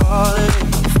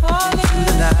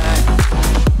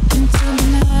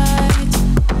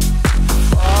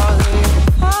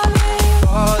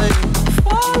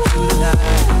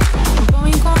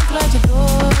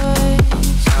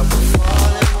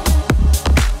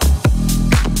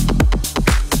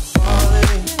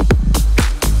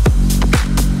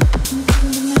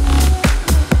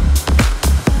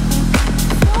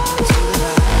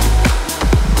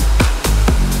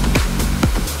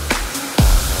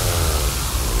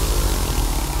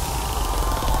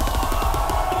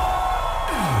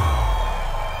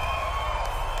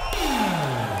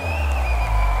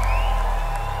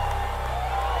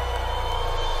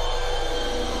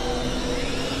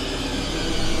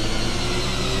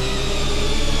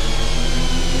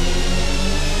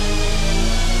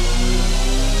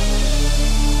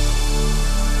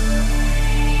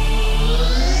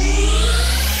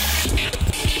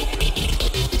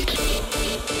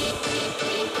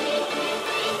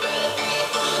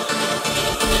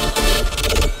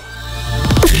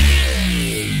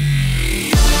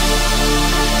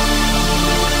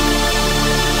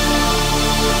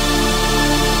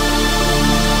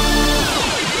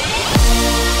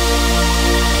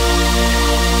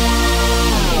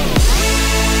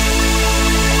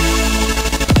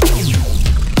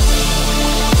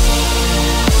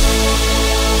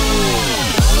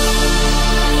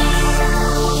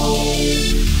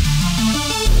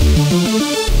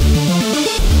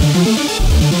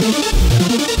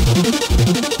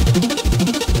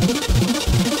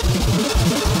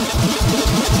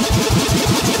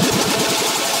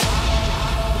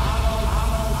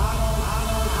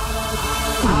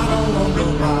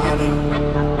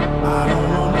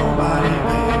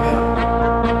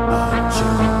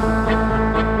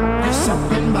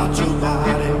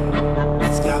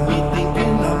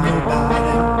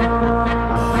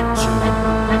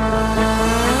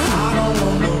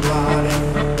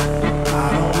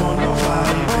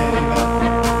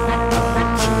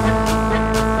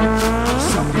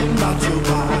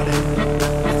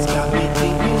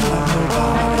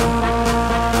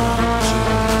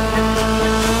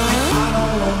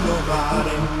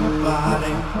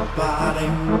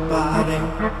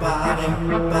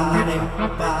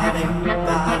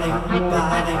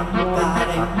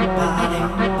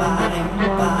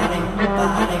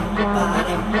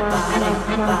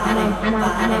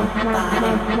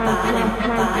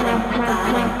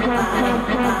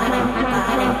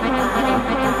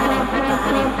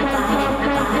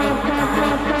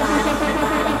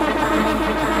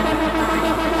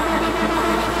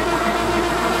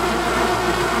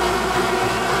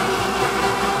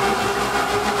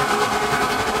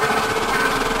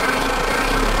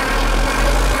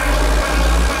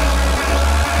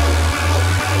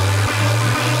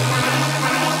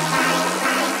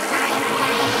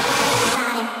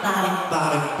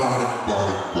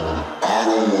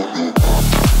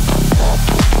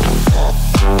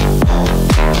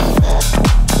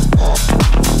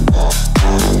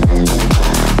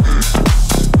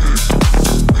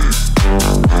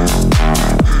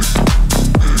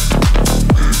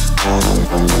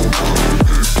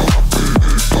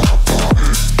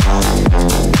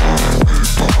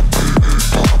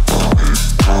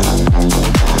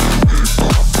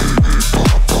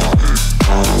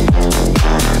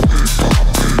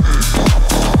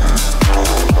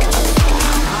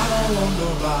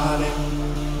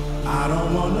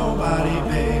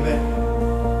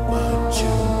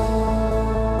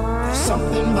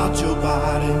Something about your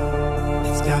body,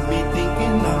 it's got me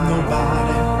thinking of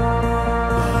nobody.